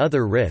any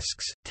other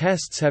risks.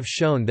 Tests have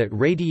shown that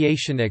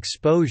radiation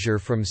exposure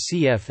from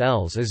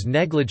CFLs is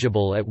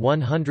negligible at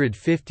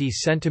 150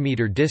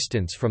 cm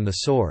distance from the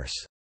source.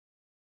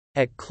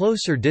 At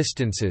closer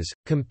distances,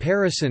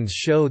 comparisons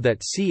show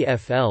that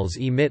CFLs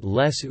emit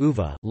less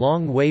UVA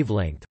long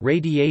wavelength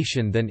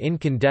radiation than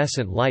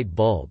incandescent light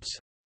bulbs.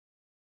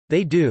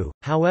 They do,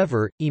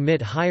 however,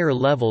 emit higher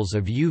levels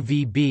of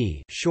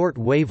UVB short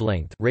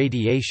wavelength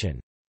radiation.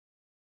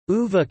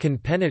 UVA can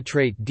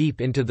penetrate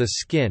deep into the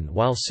skin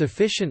while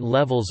sufficient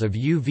levels of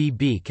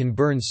UVB can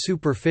burn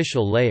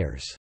superficial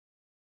layers.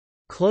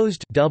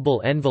 Closed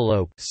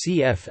double-envelope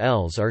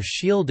CFLs are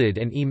shielded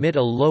and emit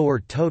a lower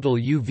total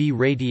UV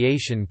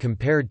radiation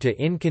compared to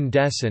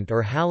incandescent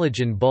or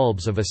halogen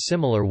bulbs of a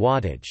similar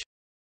wattage.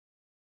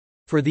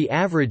 For the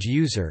average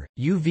user,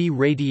 UV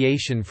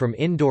radiation from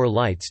indoor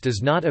lights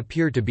does not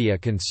appear to be a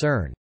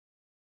concern.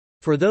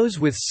 For those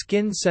with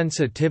skin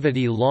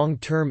sensitivity,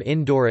 long-term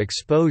indoor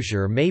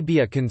exposure may be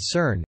a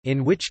concern,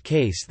 in which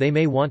case they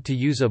may want to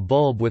use a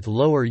bulb with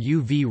lower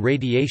UV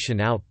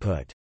radiation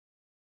output.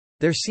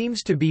 There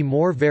seems to be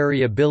more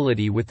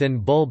variability within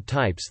bulb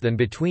types than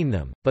between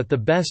them, but the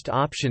best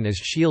option is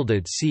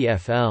shielded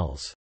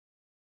CFLs.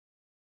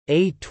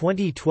 A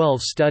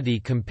 2012 study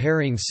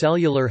comparing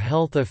cellular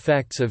health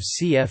effects of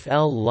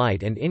CFL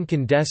light and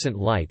incandescent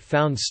light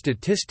found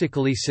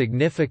statistically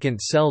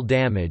significant cell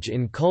damage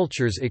in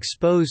cultures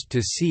exposed to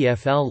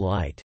CFL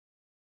light.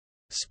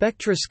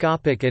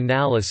 Spectroscopic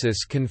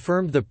analysis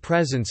confirmed the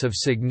presence of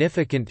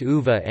significant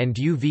UVA and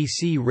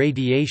UVC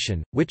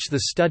radiation, which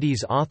the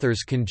study's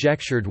authors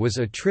conjectured was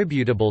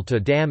attributable to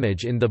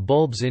damage in the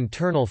bulb's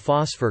internal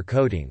phosphor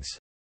coatings.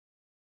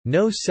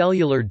 No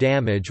cellular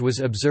damage was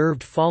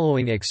observed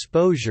following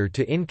exposure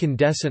to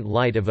incandescent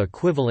light of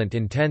equivalent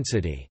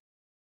intensity.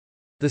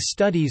 The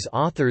study's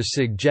authors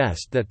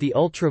suggest that the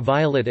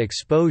ultraviolet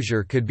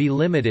exposure could be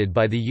limited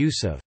by the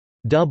use of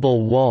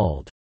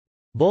double-walled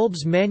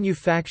bulbs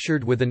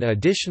manufactured with an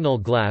additional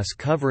glass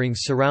covering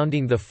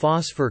surrounding the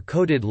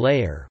phosphor-coated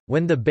layer,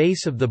 when the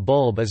base of the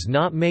bulb is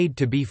not made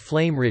to be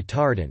flame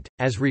retardant,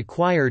 as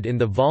required in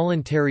the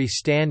voluntary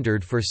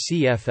standard for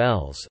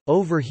CFLs.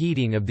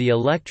 Overheating of the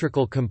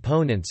electrical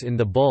components in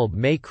the bulb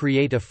may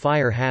create a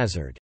fire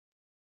hazard.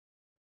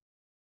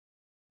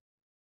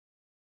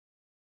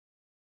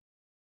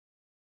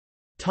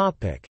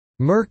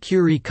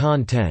 Mercury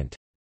content.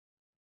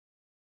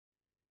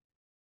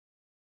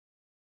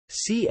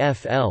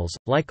 CFLs,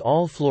 like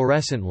all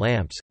fluorescent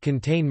lamps,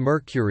 contain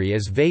mercury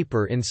as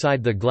vapor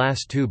inside the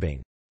glass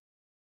tubing.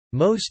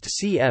 Most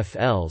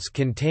CFLs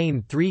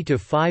contain 3 to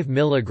 5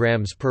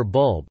 mg per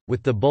bulb,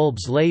 with the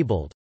bulbs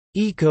labeled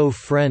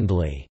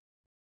eco-friendly,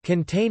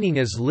 containing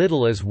as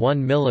little as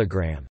 1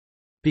 mg.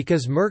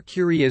 Because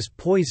mercury is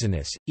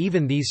poisonous,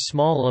 even these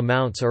small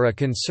amounts are a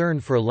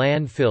concern for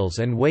landfills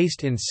and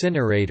waste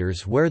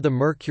incinerators where the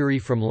mercury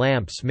from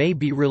lamps may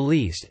be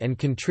released and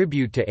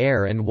contribute to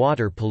air and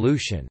water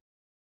pollution.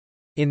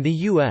 In the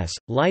U.S.,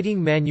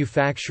 lighting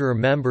manufacturer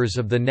members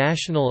of the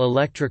National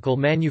Electrical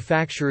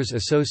Manufacturers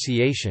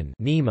Association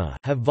 (NEMA)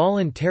 have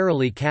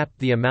voluntarily capped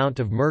the amount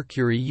of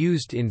mercury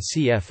used in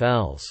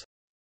CFLs.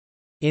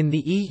 In the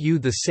EU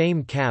the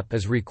same cap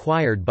is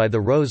required by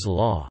the Rose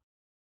Law.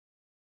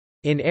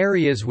 In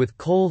areas with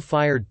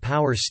coal-fired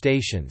power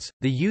stations,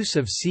 the use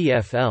of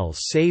CFLs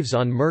saves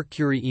on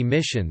mercury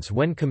emissions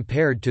when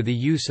compared to the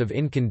use of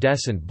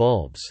incandescent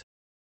bulbs.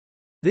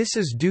 This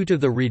is due to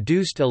the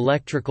reduced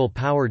electrical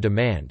power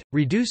demand,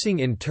 reducing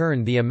in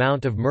turn the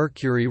amount of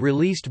mercury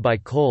released by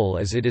coal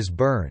as it is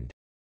burned.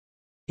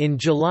 In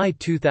July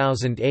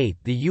 2008,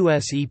 the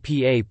US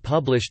EPA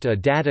published a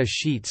data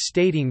sheet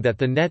stating that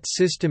the net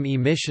system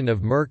emission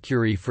of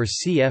mercury for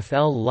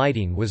CFL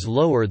lighting was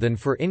lower than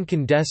for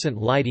incandescent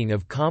lighting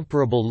of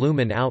comparable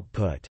lumen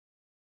output.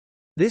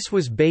 This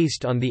was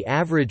based on the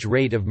average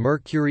rate of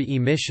mercury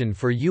emission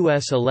for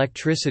U.S.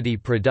 electricity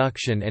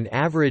production and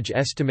average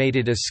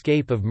estimated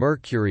escape of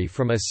mercury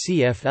from a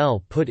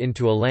CFL put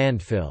into a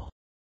landfill.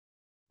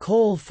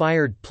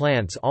 Coal-fired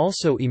plants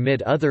also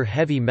emit other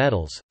heavy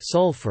metals,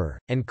 sulfur,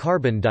 and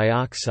carbon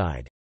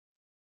dioxide.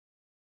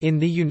 In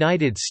the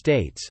United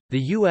States, the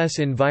U.S.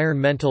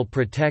 Environmental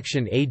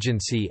Protection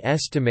Agency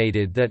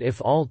estimated that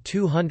if all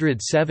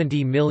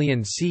 270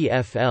 million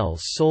CFLs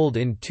sold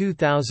in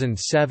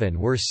 2007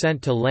 were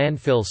sent to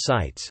landfill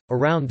sites,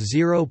 around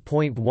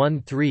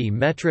 0.13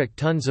 metric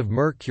tons of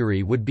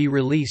mercury would be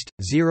released,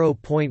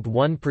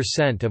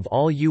 0.1% of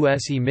all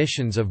U.S.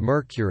 emissions of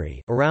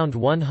mercury, around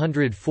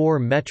 104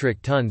 metric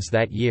tons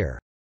that year.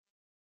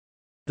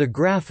 The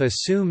graph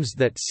assumes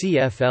that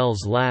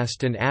CFLs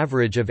last an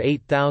average of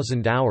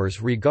 8,000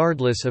 hours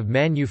regardless of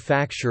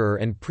manufacturer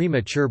and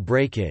premature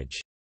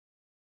breakage.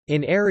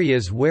 In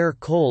areas where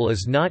coal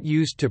is not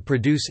used to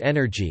produce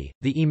energy,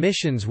 the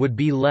emissions would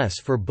be less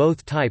for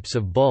both types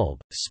of bulb.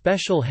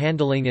 Special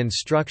handling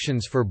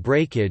instructions for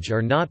breakage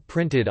are not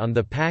printed on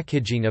the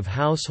packaging of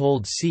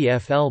household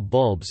CFL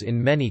bulbs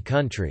in many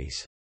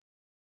countries.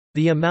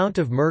 The amount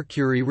of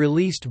mercury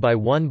released by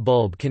one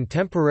bulb can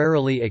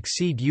temporarily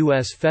exceed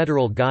U.S.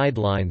 federal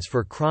guidelines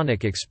for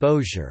chronic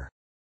exposure.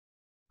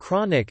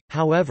 Chronic,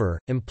 however,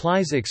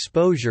 implies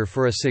exposure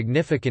for a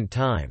significant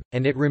time,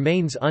 and it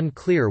remains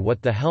unclear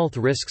what the health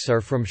risks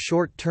are from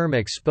short-term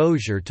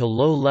exposure to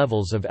low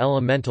levels of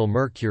elemental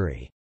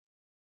mercury.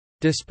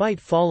 Despite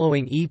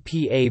following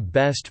EPA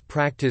best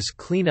practice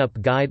cleanup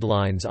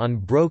guidelines on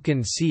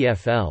broken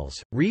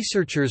CFLs,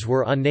 researchers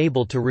were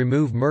unable to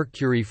remove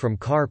mercury from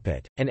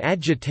carpet, and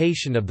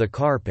agitation of the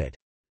carpet,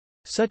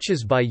 such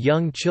as by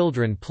young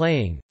children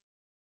playing,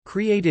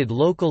 created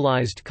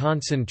localized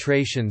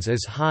concentrations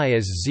as high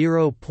as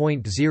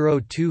 0.025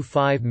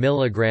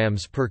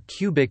 mg per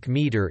cubic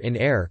meter in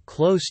air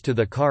close to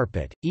the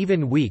carpet.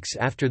 Even weeks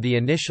after the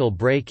initial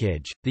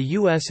breakage, the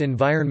U.S.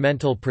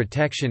 Environmental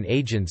Protection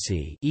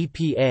Agency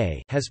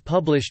 (EPA) has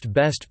published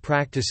best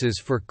practices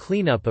for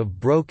cleanup of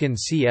broken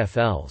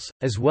CFLs,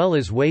 as well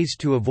as ways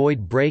to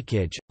avoid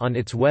breakage, on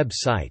its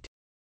website.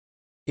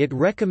 It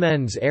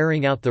recommends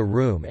airing out the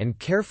room and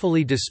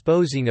carefully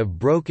disposing of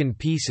broken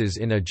pieces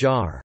in a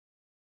jar.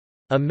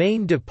 A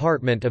Maine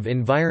Department of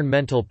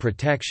Environmental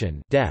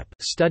Protection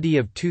study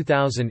of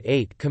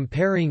 2008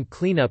 comparing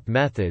cleanup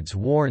methods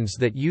warns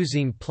that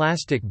using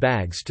plastic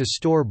bags to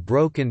store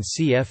broken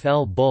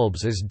CFL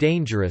bulbs is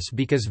dangerous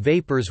because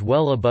vapors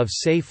well above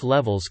safe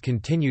levels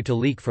continue to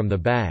leak from the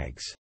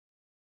bags.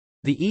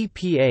 The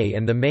EPA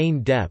and the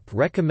Maine DEP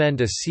recommend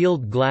a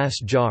sealed glass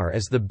jar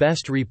as the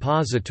best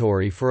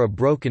repository for a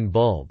broken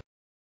bulb.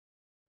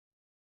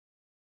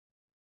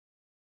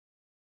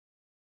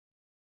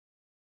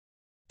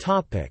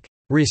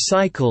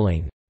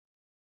 Recycling.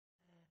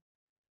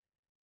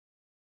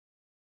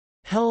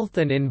 Health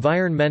and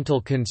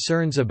environmental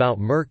concerns about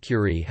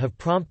mercury have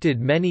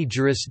prompted many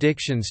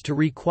jurisdictions to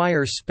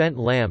require spent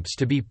lamps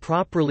to be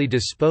properly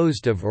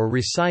disposed of or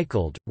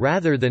recycled,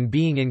 rather than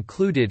being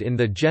included in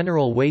the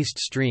general waste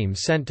stream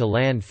sent to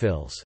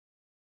landfills.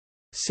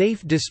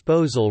 Safe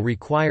disposal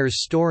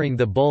requires storing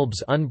the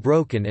bulbs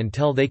unbroken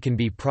until they can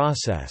be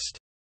processed.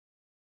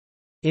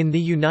 In the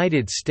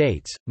United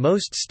States,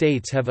 most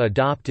states have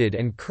adopted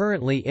and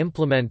currently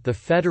implement the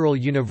Federal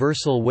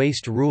Universal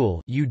Waste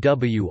Rule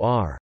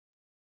 (UWR).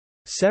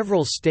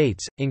 Several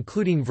states,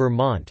 including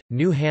Vermont,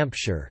 New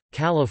Hampshire,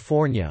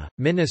 California,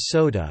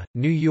 Minnesota,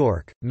 New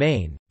York,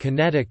 Maine,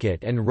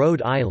 Connecticut and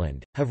Rhode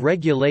Island, have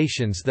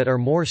regulations that are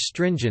more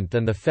stringent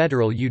than the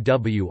federal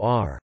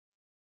UWR.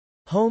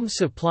 Home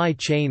supply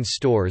chain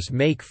stores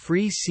make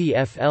free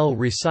CFL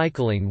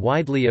recycling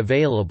widely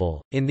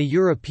available. In the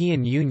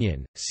European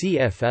Union,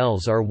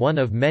 CFLs are one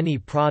of many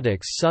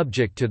products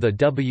subject to the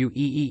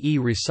WEEE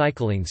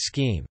recycling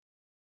scheme.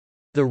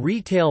 The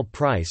retail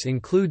price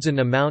includes an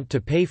amount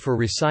to pay for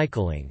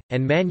recycling,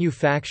 and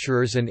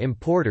manufacturers and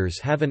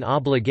importers have an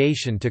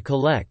obligation to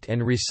collect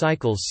and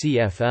recycle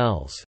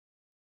CFLs.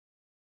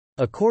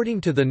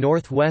 According to the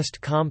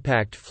Northwest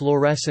Compact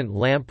Fluorescent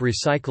Lamp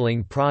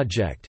Recycling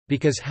Project,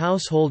 because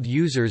household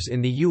users in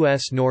the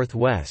U.S.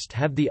 Northwest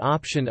have the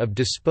option of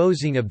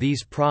disposing of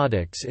these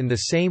products in the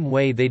same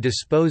way they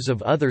dispose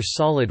of other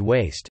solid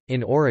waste,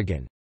 in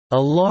Oregon, a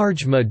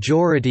large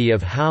majority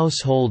of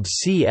household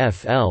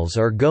CFLs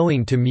are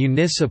going to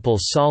municipal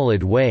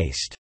solid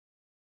waste.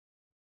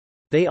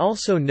 They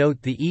also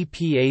note the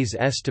EPA's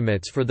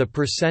estimates for the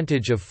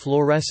percentage of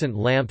fluorescent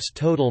lamps'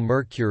 total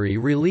mercury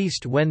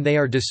released when they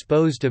are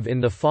disposed of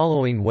in the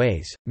following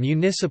ways: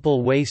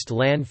 municipal waste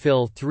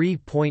landfill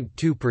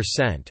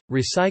 3.2%,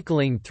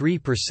 recycling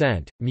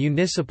 3%,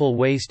 municipal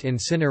waste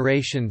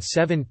incineration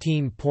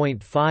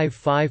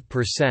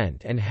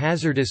 17.55%, and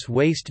hazardous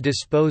waste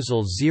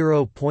disposal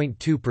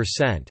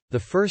 0.2%. The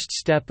first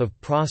step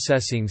of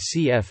processing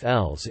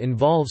CFLs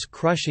involves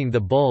crushing the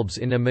bulbs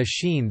in a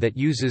machine that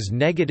uses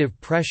negative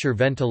pressure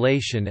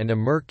ventilation and a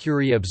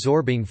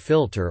mercury-absorbing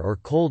filter or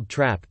cold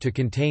trap to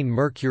contain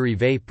mercury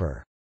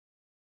vapor.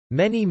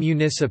 Many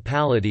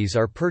municipalities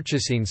are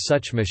purchasing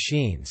such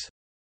machines.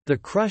 The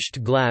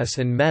crushed glass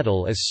and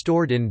metal is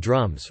stored in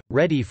drums,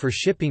 ready for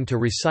shipping to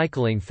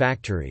recycling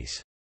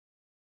factories.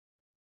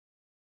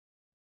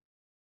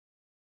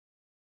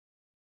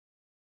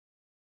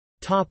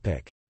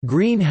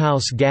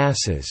 Greenhouse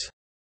gases.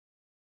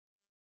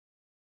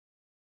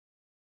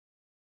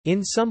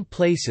 In some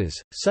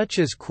places, such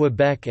as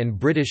Quebec and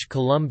British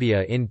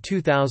Columbia in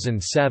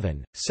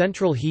 2007,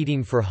 central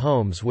heating for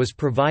homes was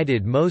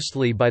provided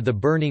mostly by the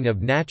burning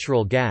of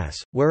natural gas,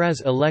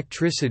 whereas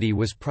electricity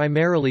was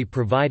primarily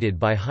provided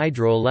by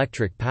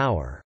hydroelectric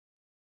power.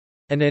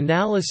 An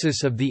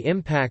analysis of the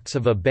impacts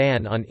of a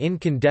ban on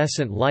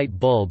incandescent light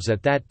bulbs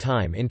at that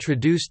time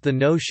introduced the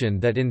notion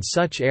that in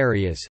such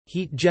areas,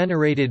 heat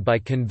generated by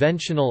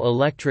conventional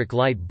electric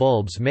light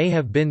bulbs may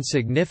have been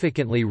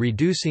significantly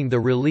reducing the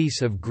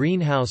release of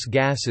greenhouse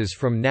gases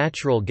from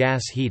natural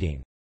gas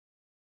heating.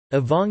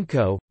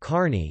 Ivanko,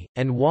 Carney,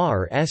 and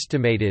Wahr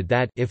estimated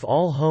that if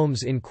all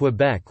homes in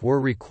Quebec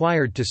were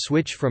required to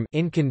switch from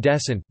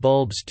incandescent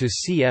bulbs to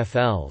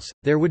CFLs,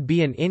 there would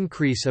be an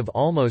increase of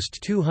almost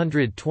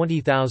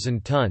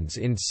 220,000 tons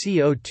in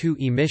CO2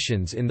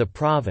 emissions in the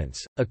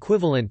province,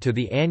 equivalent to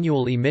the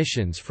annual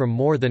emissions from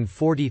more than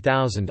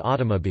 40,000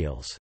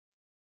 automobiles.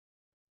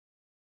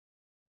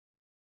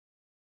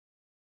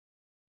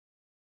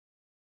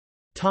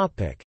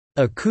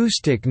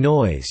 Acoustic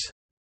noise.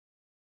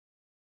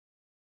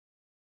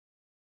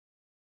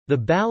 The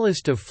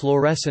ballast of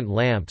fluorescent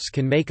lamps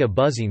can make a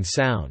buzzing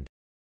sound.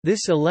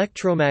 This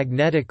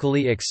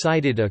electromagnetically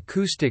excited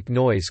acoustic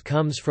noise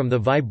comes from the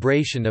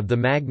vibration of the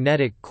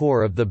magnetic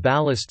core of the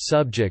ballast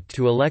subject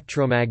to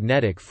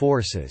electromagnetic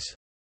forces.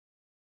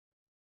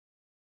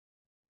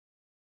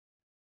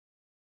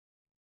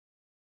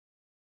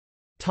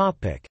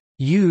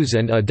 Use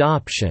and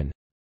adoption.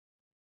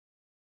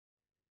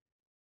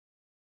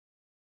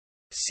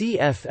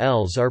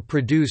 CFLs are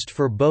produced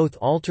for both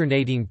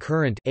alternating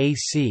current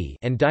 (AC)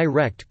 and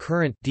direct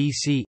current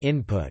 (DC)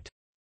 input.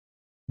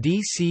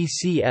 DC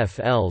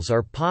CFLs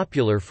are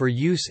popular for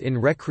use in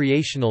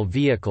recreational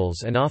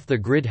vehicles and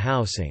off-the-grid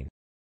housing.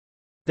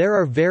 There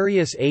are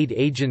various aid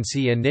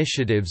agency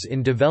initiatives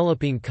in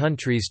developing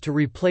countries to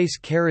replace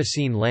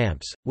kerosene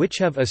lamps, which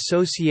have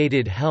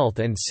associated health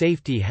and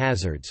safety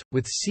hazards,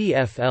 with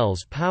CFLs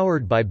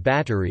powered by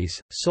batteries,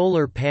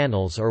 solar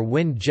panels or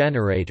wind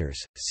generators.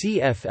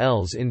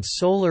 CFLs in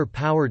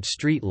solar-powered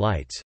street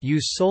lights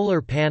use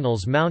solar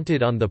panels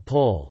mounted on the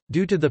pole.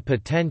 Due to the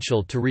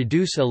potential to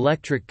reduce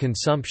electric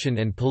consumption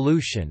and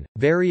pollution,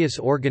 various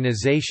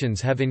organizations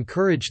have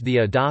encouraged the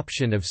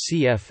adoption of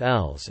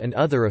CFLs and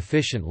other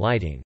efficient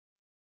lighting.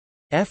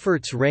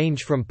 Efforts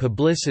range from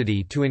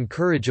publicity to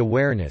encourage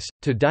awareness,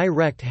 to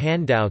direct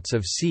handouts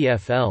of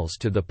CFLs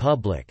to the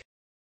public.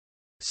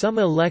 Some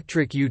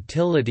electric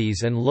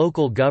utilities and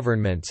local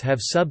governments have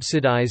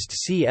subsidized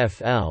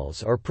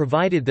CFLs or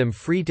provided them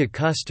free to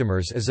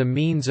customers as a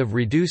means of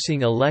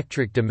reducing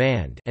electric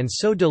demand and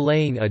so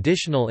delaying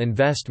additional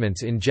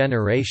investments in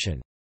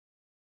generation.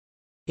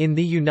 In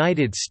the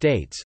United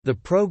States, the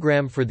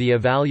Program for the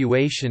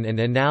Evaluation and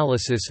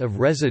Analysis of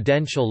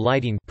Residential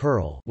Lighting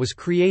was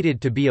created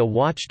to be a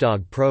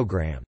watchdog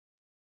program.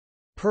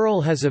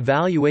 PEARL has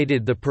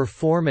evaluated the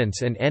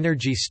performance and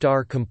Energy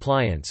Star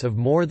compliance of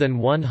more than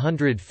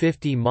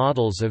 150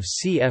 models of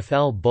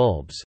CFL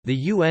bulbs. The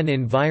UN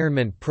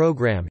Environment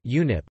Programme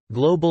 (UNEP),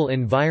 Global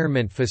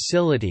Environment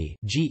Facility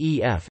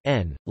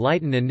 (GEF)n,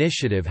 Lighten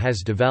Initiative has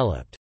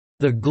developed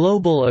the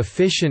Global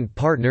Efficient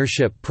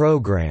Partnership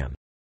Programme,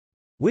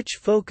 which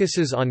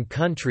focuses on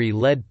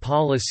country-led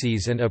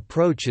policies and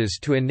approaches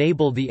to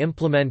enable the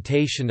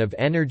implementation of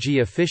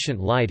energy-efficient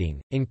lighting,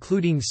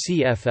 including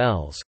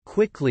CFLs,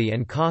 quickly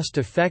and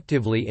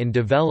cost-effectively in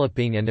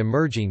developing and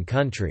emerging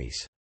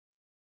countries.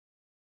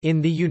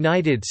 In the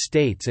United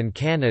States and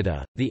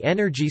Canada, the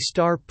Energy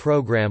Star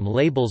program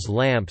labels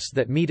lamps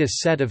that meet a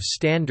set of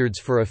standards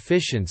for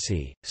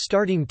efficiency,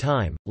 starting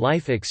time,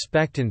 life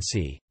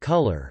expectancy,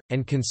 color,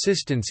 and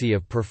consistency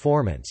of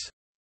performance.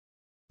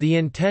 The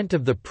intent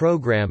of the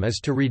program is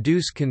to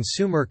reduce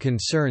consumer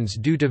concerns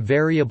due to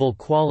variable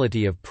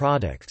quality of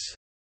products.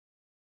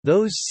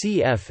 Those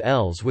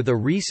CFLs with a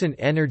recent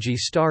Energy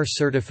Star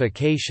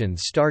certification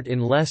start in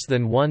less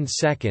than 1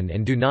 second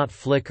and do not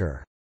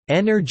flicker.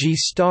 Energy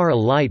Star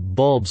light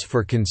bulbs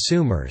for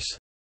consumers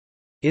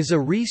is a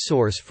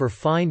resource for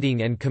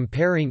finding and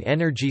comparing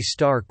Energy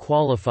Star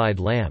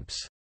qualified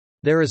lamps.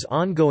 There is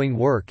ongoing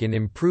work in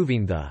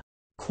improving the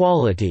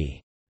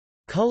quality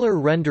color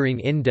rendering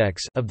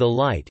index of the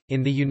light.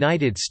 In the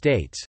United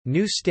States,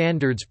 new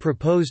standards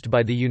proposed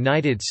by the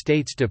United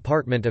States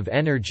Department of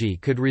Energy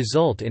could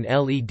result in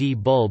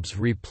LED bulbs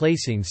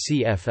replacing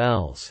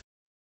CFLs.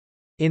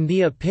 In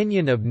the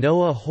opinion of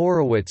Noah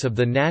Horowitz of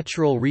the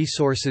Natural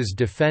Resources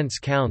Defense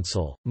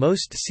Council,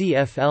 most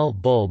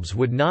CFL bulbs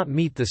would not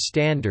meet the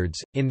standards.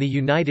 In the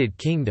United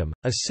Kingdom,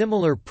 a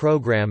similar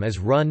program is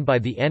run by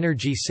the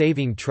Energy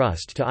Saving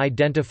Trust to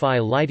identify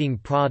lighting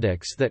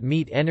products that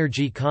meet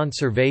energy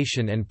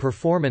conservation and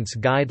performance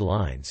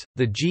guidelines.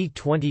 The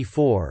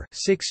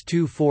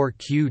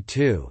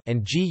G24-624Q2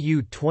 and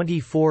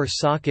GU24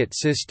 socket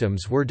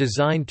systems were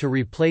designed to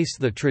replace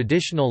the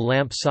traditional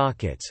lamp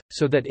sockets,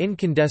 so that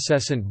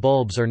incandescent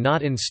bulbs are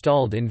not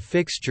installed in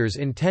fixtures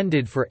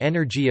intended for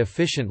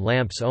energy-efficient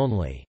lamps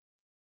only.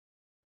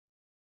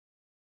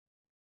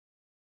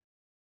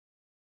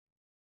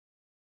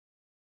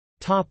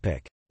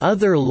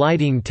 Other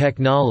lighting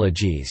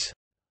technologies.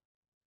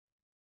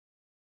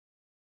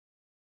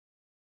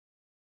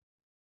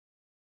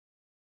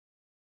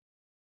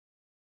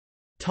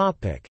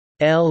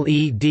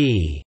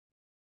 LED.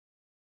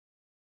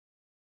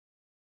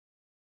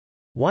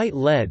 White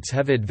LEDs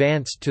have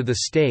advanced to the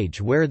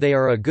stage where they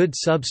are a good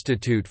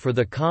substitute for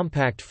the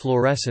compact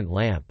fluorescent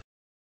lamp.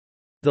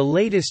 The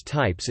latest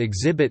types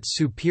exhibit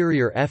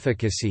superior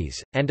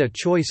efficacies, and a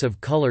choice of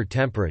color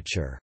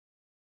temperature.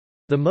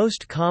 The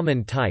most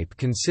common type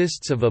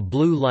consists of a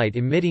blue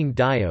light-emitting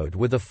diode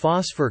with a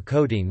phosphor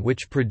coating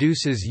which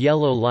produces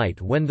yellow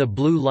light when the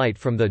blue light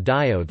from the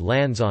diode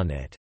lands on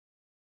it.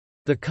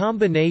 The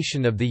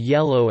combination of the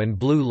yellow and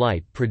blue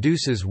light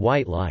produces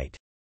white light.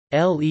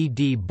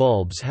 LED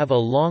bulbs have a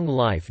long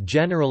life,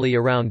 generally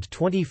around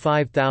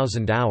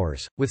 25,000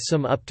 hours, with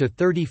some up to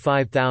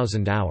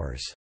 35,000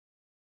 hours.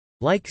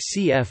 Like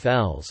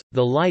CFLs,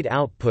 the light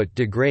output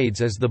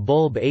degrades as the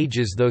bulb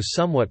ages, though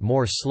somewhat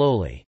more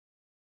slowly.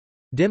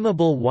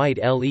 Dimmable white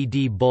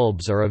LED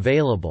bulbs are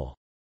available.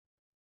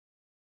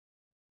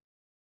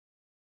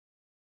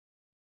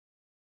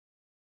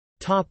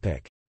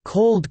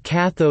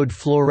 Cold-cathode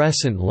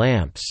fluorescent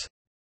lamps.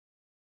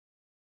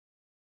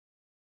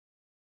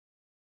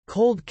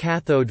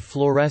 Cold-cathode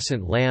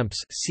fluorescent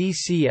lamps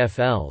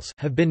 (CCFLs)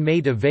 have been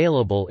made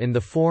available in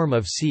the form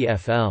of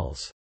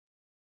CFLs.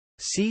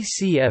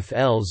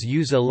 CCFLs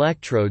use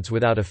electrodes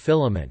without a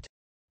filament.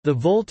 The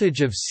voltage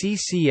of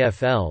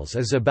CCFLs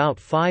is about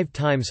 5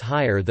 times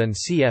higher than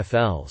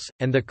CFLs,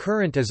 and the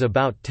current is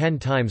about 10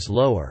 times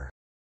lower.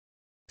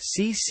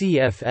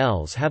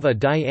 CCFLs have a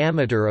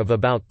diameter of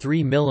about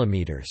 3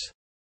 mm.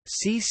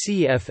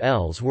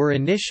 CCFLs were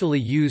initially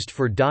used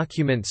for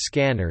document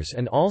scanners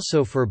and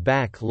also for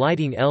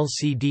back-lighting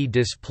LCD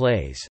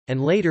displays,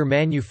 and later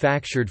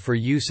manufactured for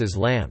use as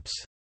lamps.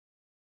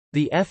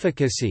 The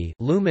efficacy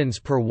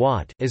lumens per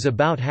watt is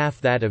about half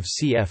that of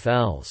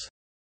CFLs.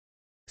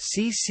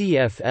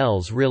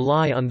 CCFLs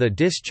rely on the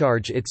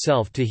discharge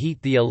itself to heat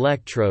the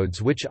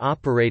electrodes, which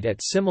operate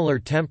at similar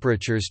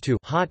temperatures to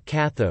hot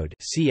cathode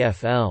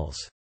CFLs.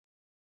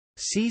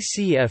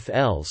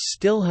 CCFLs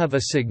still have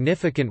a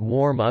significant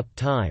warm-up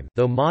time,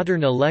 though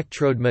modern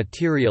electrode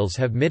materials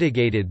have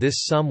mitigated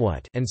this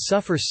somewhat and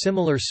suffer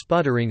similar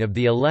sputtering of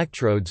the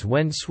electrodes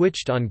when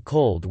switched on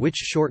cold, which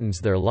shortens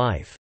their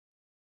life.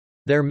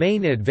 Their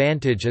main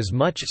advantage is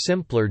much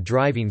simpler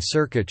driving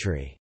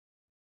circuitry.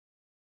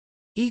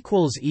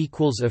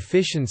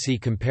 Efficiency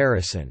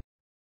comparison.